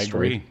behind an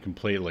asteroid. I agree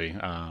completely.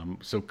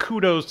 So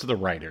kudos to the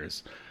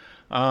writers.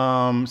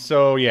 All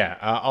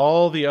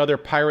the other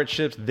pirate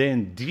ships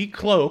then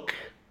decloak.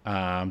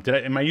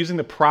 Am I using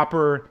the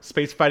proper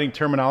space fighting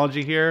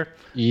terminology here?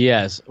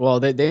 Yes. Well,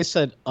 they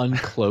said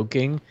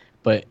uncloaking,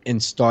 but in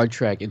Star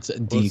Trek it's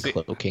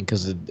decloaking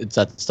because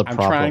that's the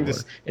proper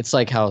word. It's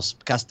like how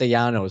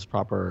Castellano is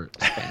proper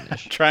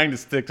Spanish. Trying to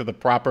stick to the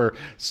proper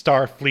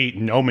Starfleet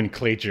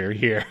nomenclature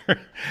here.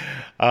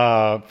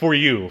 For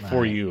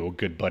you,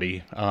 good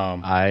buddy.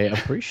 I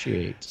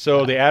appreciate.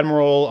 So the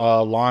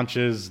Admiral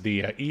launches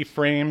the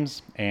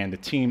E-frames, and the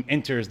team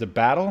enters the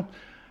battle.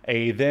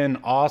 A then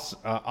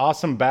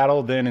awesome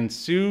battle then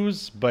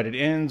ensues, but it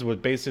ends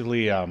with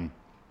basically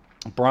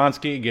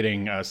Bronsky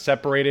getting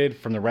separated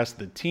from the rest of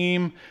the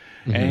team,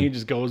 and he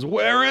just goes,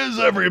 "Where is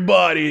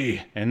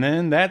everybody?" And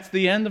then that's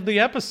the end of the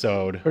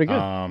episode. Pretty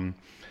good.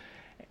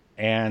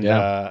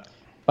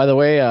 By the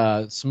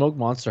way, Smoke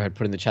Monster had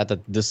put in the chat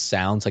that this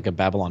sounds like a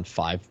Babylon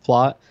 5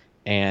 plot,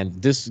 and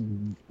this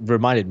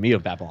reminded me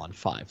of Babylon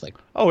 5.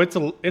 It's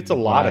a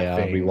lot of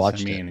things.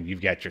 Rewatched it.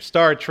 You've got your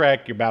Star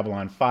Trek, your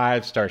Babylon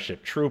 5,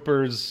 Starship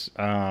Troopers.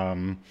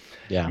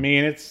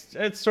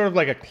 It's sort of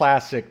like a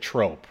classic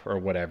trope or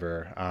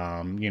whatever.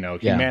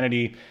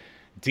 Humanity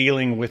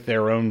dealing with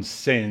their own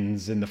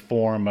sins in the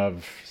form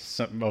of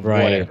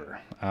whatever.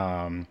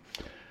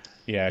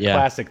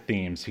 Classic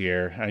themes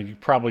here. You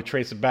probably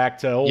trace it back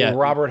to old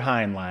Robert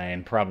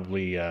Heinlein,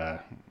 probably.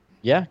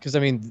 Yeah, because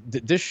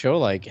this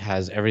show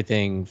has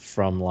everything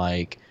from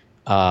it's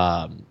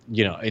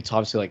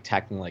obviously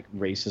tackling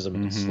racism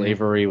and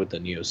slavery with the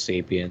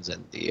Neo-Sapiens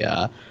and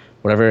the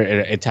whatever.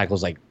 It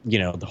tackles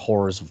the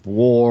horrors of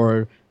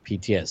war,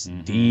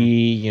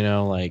 PTSD.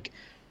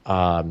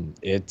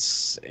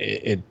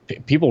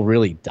 People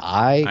really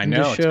die. I know,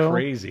 in this show. It's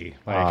crazy.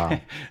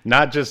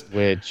 Not just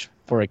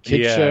for a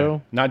kid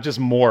show, not just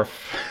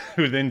Morph,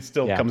 who then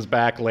still comes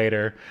back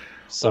later.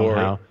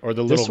 Somehow. Or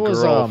the little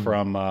girl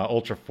from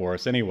Ultra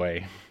Force.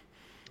 Anyway.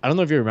 I don't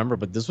know if you remember,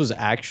 but this was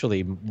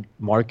actually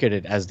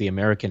marketed as the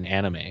American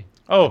anime.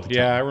 Oh,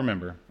 yeah, I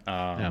remember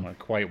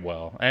quite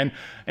well. And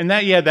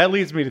that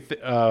leads me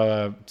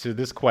to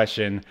this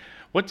question.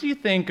 What do you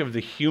think of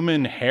the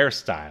human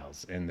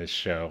hairstyles in this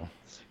show?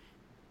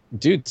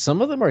 Dude,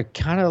 some of them are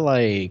kind of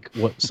like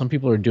what some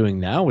people are doing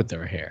now with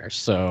their hair.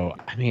 So,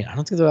 I mean, I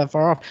don't think they're that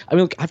far off. I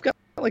mean, look, I've got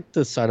like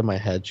the side of my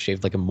head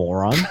shaved like a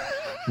moron.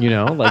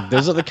 Like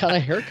those are the kind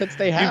of haircuts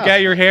they have. You've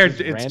got your hair. It's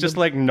Random. just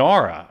like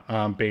Nora,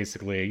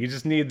 basically. You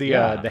just need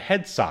Yeah. the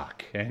head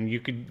sock, and you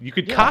could Yeah.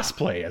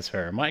 cosplay as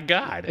her. My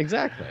God.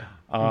 Exactly.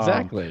 Um,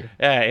 Exactly.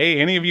 Hey,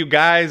 any of you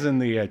guys in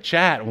the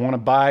chat want to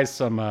buy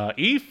some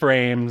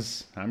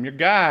E-frames? I'm your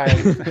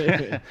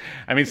guy.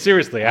 I mean,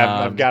 seriously,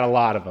 I've got a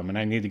lot of them, and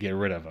I need to get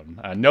rid of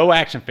them. No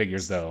action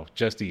figures, though,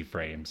 just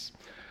E-frames.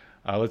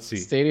 Let's see.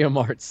 Stadium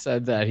Art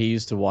said that he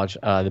used to watch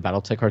the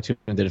BattleTech cartoon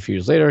and did a few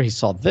years later. He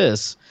saw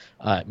this,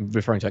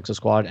 referring to Exo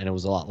Squad, and it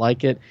was a lot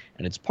like it.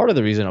 And it's part of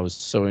the reason I was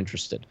so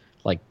interested.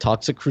 Like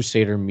Toxic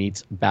Crusader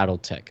meets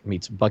BattleTech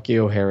meets Bucky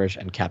O'Hare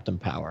and Captain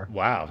Power.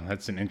 Wow,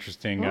 that's an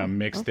interesting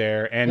mix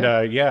there.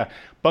 And yeah,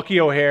 Bucky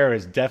O'Hare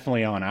is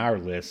definitely on our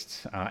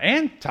list,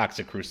 and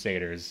Toxic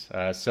Crusaders.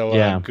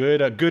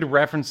 Good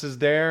references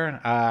there.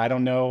 I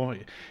don't know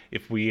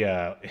if we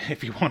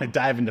if you want to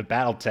dive into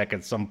BattleTech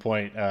at some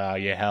point,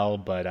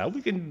 but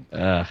we can.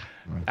 I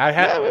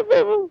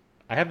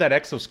have that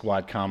Exo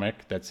Squad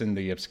comic that's in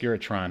the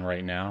Obscuritron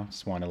right now.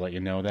 Just want to let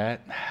you know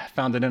that.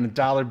 Found it in a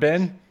dollar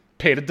bin.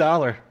 Paid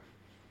 $1.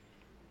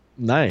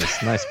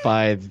 Nice.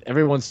 By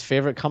everyone's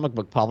favorite comic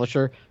book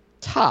publisher,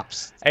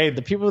 Topps. Hey,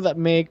 the people that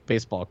make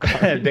baseball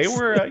cards. they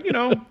were,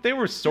 they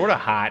were sort of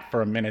hot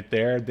for a minute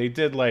there. They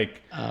did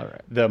like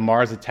the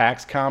Mars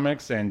Attacks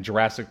comics and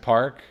Jurassic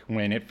Park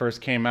when it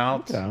first came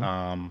out.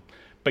 Okay.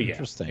 But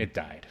yeah, it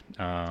died.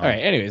 All right.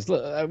 Anyways,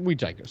 we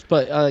digress.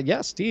 But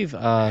yeah, Steve.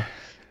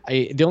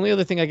 The only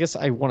other thing I guess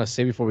I want to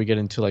say before we get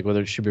into like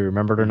whether it should be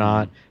remembered or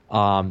not,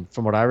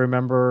 from what I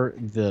remember,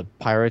 the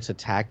pirates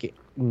attacking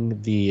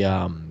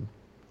the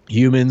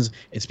humans,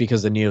 it's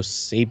because the Neo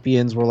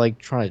Sapiens were like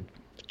trying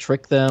to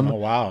trick them. Oh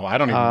wow, I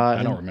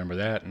don't remember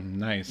that.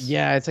 Nice.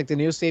 Yeah, it's like the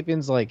Neo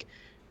Sapiens like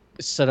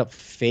set up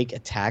fake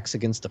attacks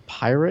against the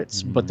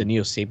pirates, but the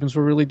Neo Sapiens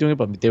were really doing it,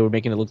 but they were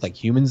making it look like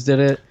humans did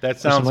it. That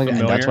sounds familiar.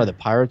 And that's why the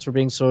pirates were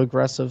being so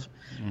aggressive.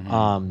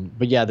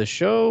 But yeah, the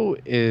show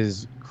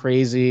is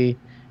crazy.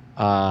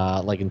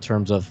 Like in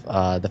terms of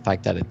the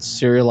fact that it's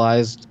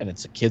serialized and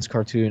it's a kids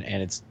cartoon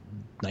and it's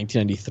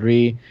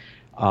 1993.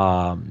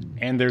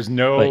 And there's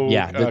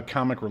no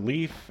comic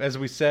relief, as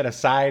we said,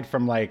 aside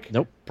from like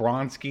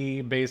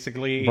Bronski,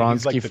 basically.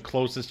 He's like the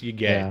closest you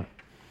get.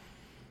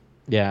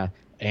 Yeah.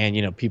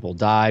 And, people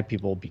die,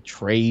 people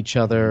betray each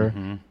other.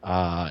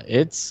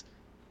 This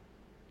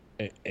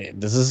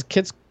is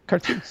kids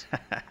cartoons.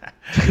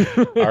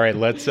 All right,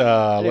 let's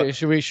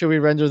should we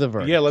render the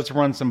verdict? Yeah, let's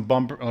run some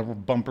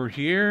bumper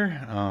here.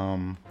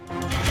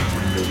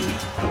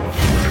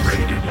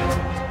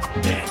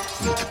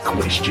 Next with the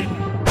question.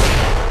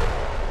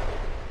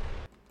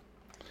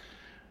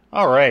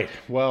 All right.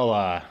 Well,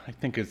 I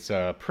think it's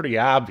pretty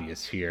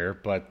obvious here,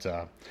 but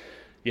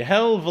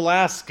Yahel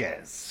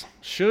Velasquez,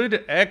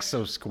 should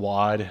Exo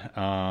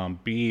Squad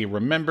be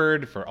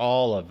remembered for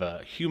all of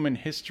human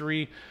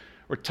history,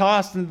 or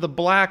tossed into the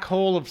black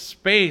hole of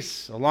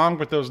space along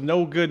with those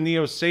no-good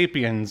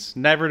Neo-Sapiens,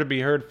 never to be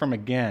heard from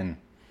again?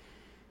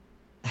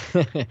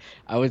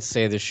 I would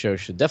say this show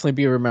should definitely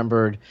be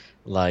remembered.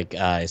 Like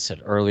I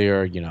said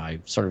earlier, I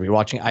started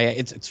rewatching.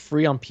 It's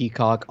free on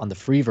Peacock, on the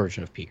free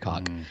version of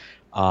Peacock.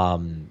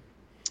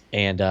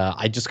 And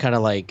I just kind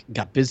of like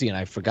got busy and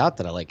I forgot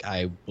that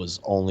I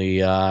was only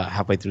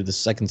halfway through the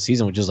second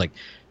season, which is like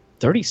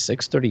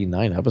 36,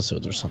 39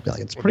 episodes or something.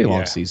 Like it's a pretty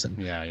long season.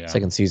 Yeah.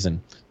 Second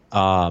season.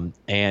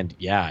 And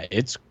yeah,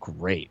 it's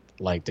great.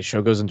 Like the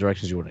show goes in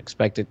directions you wouldn't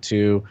expect it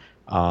to.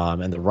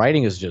 And the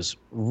writing is just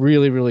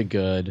really, really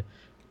good.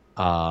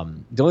 The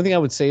only thing I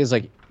would say is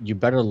like you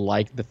better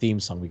like the theme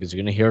song because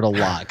you're gonna hear it a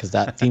lot because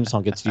that theme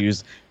song gets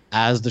used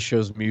as the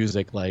show's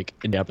music, like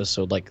in the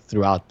episode, like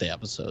throughout the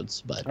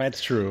episodes. But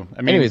that's true.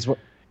 I mean, anyways,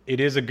 it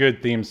is a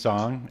good theme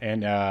song,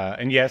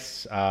 and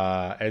yes,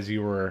 as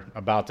you were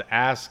about to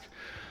ask,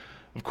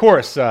 of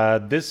course,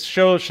 this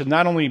show should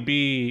not only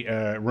be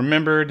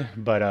remembered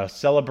but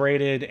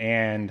celebrated.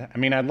 And I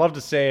mean, I'd love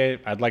to say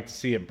it. I'd like to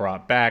see it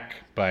brought back,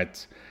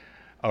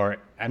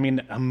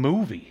 a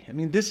movie. I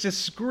mean, this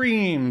just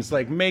screams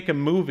like make a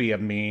movie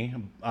of me.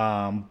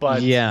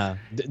 But yeah,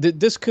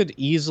 this could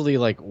easily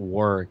like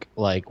work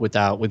like with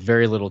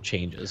very little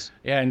changes.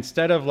 Yeah,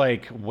 instead of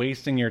like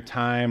wasting your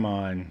time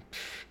on,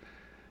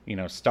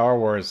 Star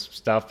Wars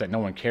stuff that no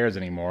one cares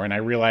anymore. And I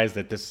realize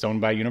that this is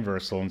owned by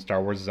Universal and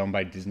Star Wars is owned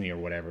by Disney or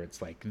whatever.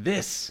 It's like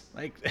this,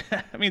 I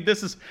mean,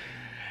 this is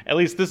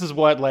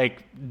what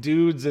like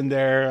dudes in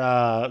their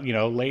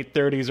late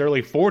 30s,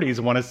 early 40s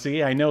want to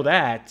see. I know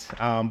that,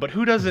 but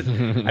who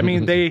doesn't? I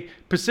mean,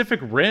 Pacific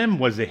Rim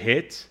was a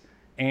hit,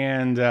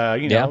 and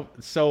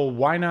so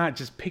why not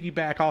just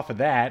piggyback off of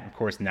that? Of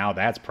course, now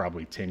that's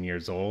probably 10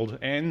 years old,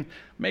 and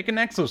make an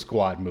Exo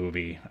Squad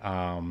movie.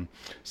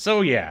 So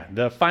yeah,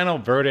 the final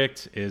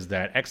verdict is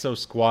that Exo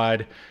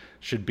Squad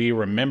should be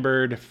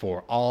remembered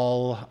for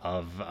all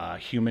of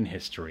human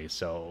history.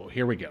 So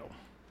here we go.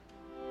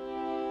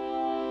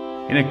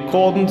 in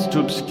accordance to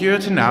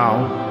Obscurity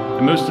Now,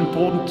 the most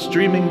important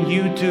streaming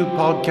YouTube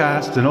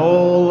podcast in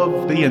all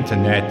of the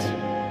internet,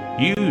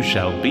 you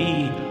shall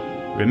be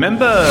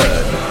remembered.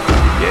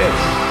 Yes.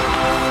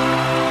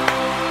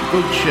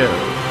 Good show.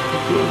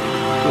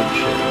 Good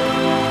show.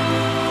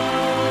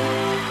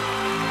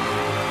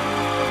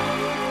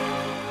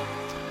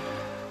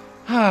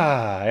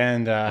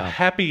 And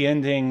happy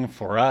ending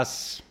for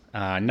us.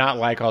 Not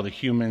like all the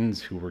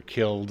humans who were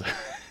killed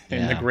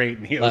in the Great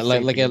Neo.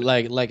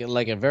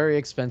 Like a very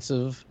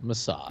expensive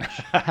massage.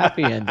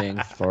 Happy ending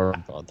for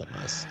both of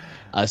us.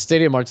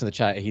 Stadium Arts in the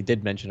chat. He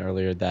did mention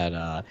earlier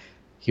that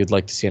he would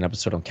like to see an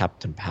episode on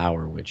Captain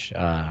Power, which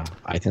I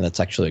think that's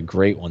actually a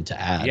great one to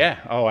add. Yeah.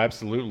 Oh,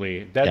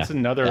 absolutely. That's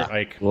another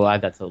we'll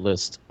add that to the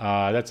list.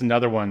 That's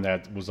another one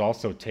that was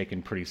also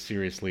taken pretty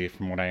seriously,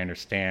 from what I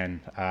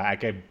understand. I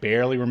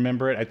barely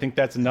remember it. I think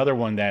that's another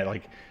one that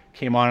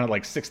came on at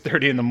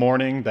 6:30 in the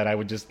morning that I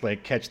would just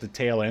catch the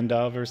tail end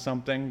of or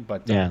something.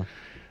 But yeah,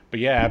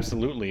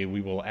 absolutely,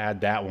 we will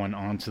add that one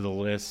onto the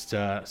list.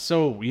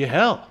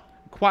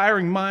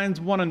 Inquiring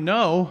minds want to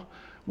know,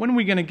 when are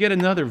we going to get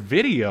another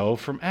video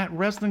from at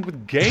Wrestling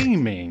with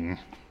Gaming?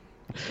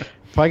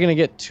 Probably going to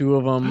get two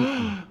of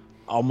them,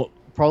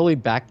 probably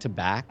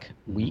back-to-back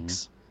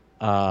weeks,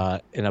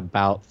 in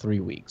about 3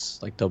 weeks.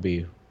 There'll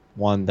be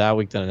one that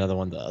week, then another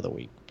one the other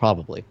week,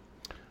 probably.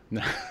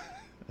 You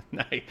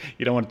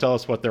don't want to tell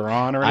us what they're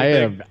on or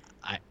anything?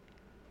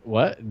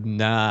 What?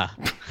 Nah.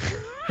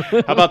 How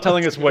about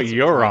telling us what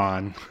you're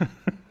on?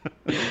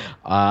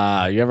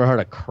 You ever heard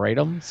of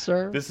Kratom,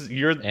 sir? This is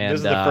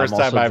the first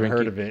time I've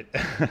heard of it.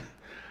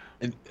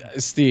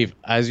 Steve,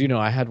 as you know,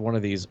 I had one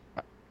of these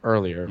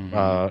earlier in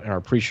our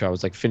pre-show. I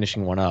was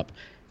finishing one up.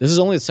 This is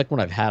only the second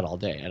one I've had all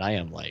day, and I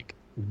am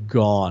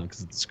gone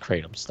because it's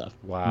Kratom stuff.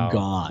 Wow.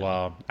 Gone.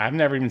 Well, I've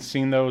never even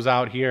seen those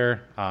out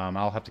here.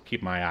 I'll have to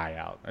keep my eye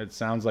out. It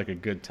sounds like a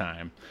good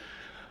time.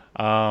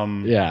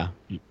 Yeah,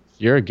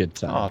 you're a good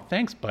time. Oh,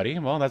 thanks, buddy.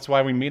 Well, that's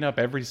why we meet up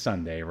every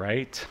Sunday,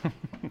 right?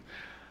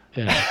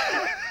 Yeah.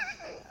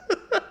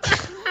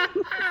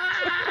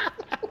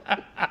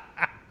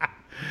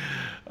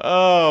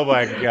 Oh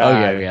my God.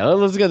 Okay, yeah.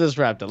 Let's get this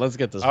wrapped up.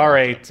 All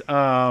right.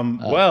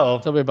 Well,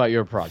 tell me about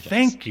your project.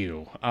 Thank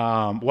you.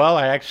 Well,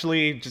 I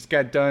actually just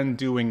got done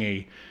doing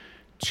a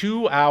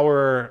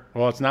 2-hour.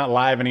 Well, it's not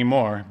live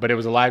anymore, but it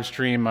was a live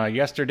stream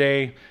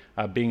yesterday.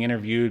 Being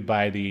interviewed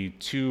by the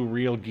Two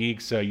Real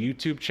Geeks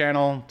YouTube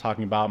channel,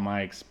 talking about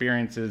my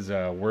experiences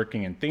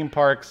working in theme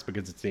parks,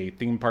 because it's a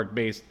theme park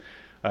based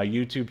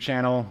YouTube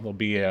channel. There'll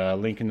be a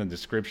link in the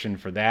description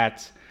for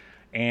that.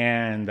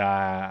 And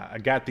I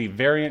got the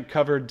variant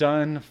cover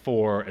done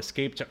for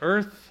Escape to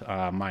Earth,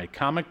 my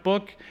comic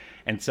book.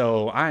 And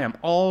so I am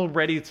all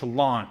ready to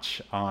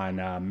launch on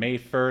May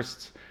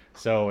 1st.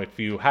 So if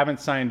you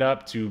haven't signed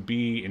up to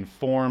be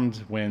informed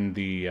when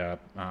the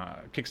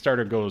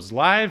Kickstarter goes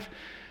live,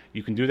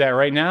 you can do that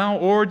right now,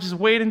 or just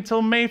wait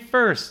until May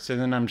 1st.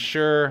 And then I'm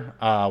sure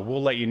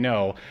we'll let you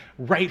know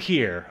right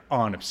here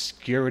on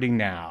Obscurity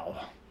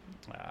Now.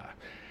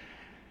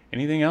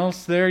 Anything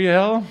else there,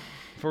 Yael?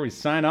 Before we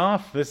sign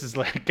off, this is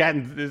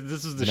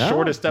the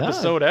shortest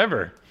episode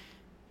ever.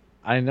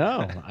 I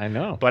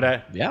know.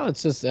 But yeah,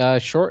 it's just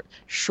short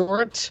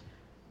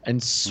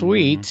and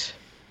sweet,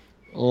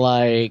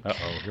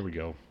 here we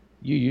go.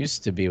 You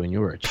used to be when you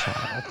were a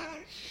child.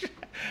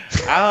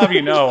 I'll have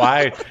you know,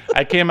 I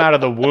came out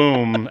of the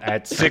womb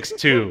at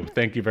 6'2".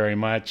 Thank you very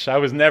much. I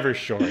was never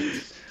short.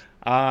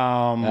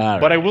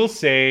 But I will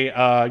say,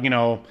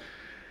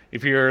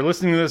 if you're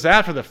listening to this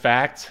after the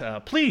fact,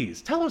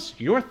 please tell us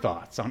your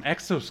thoughts on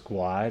Exo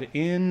Squad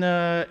in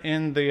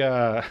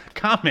the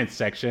comments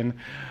section.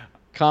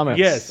 Comments.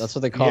 Yes, that's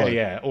what they call it.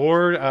 Yeah,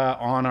 or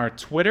on our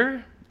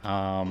Twitter.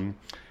 And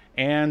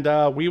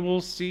we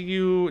will see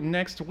you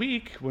next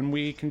week when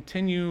we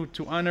continue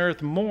to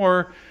unearth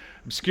more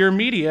obscure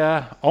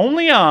media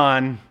only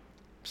on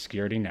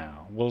Obscurity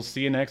Now. We'll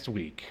see you next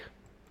week.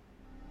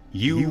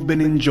 You've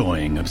been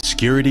enjoying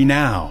Obscurity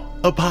Now,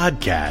 a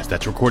podcast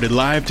that's recorded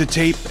live to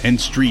tape and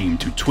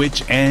streamed to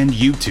Twitch and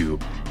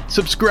YouTube.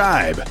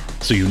 Subscribe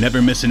so you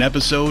never miss an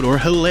episode or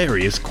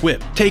hilarious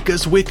quip. Take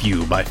us with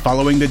you by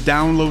following the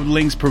download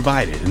links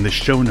provided in the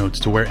show notes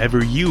to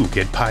wherever you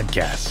get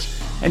podcasts.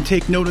 And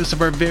take notice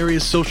of our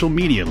various social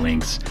media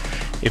links.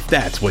 If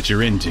that's what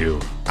you're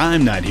into,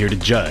 I'm not here to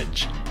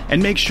judge.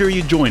 And make sure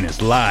you join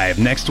us live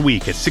next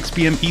week at 6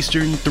 p.m.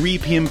 Eastern, 3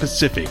 p.m.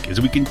 Pacific as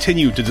we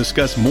continue to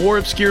discuss more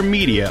obscure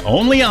media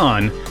only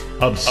on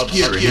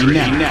Obscurity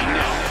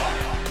Now.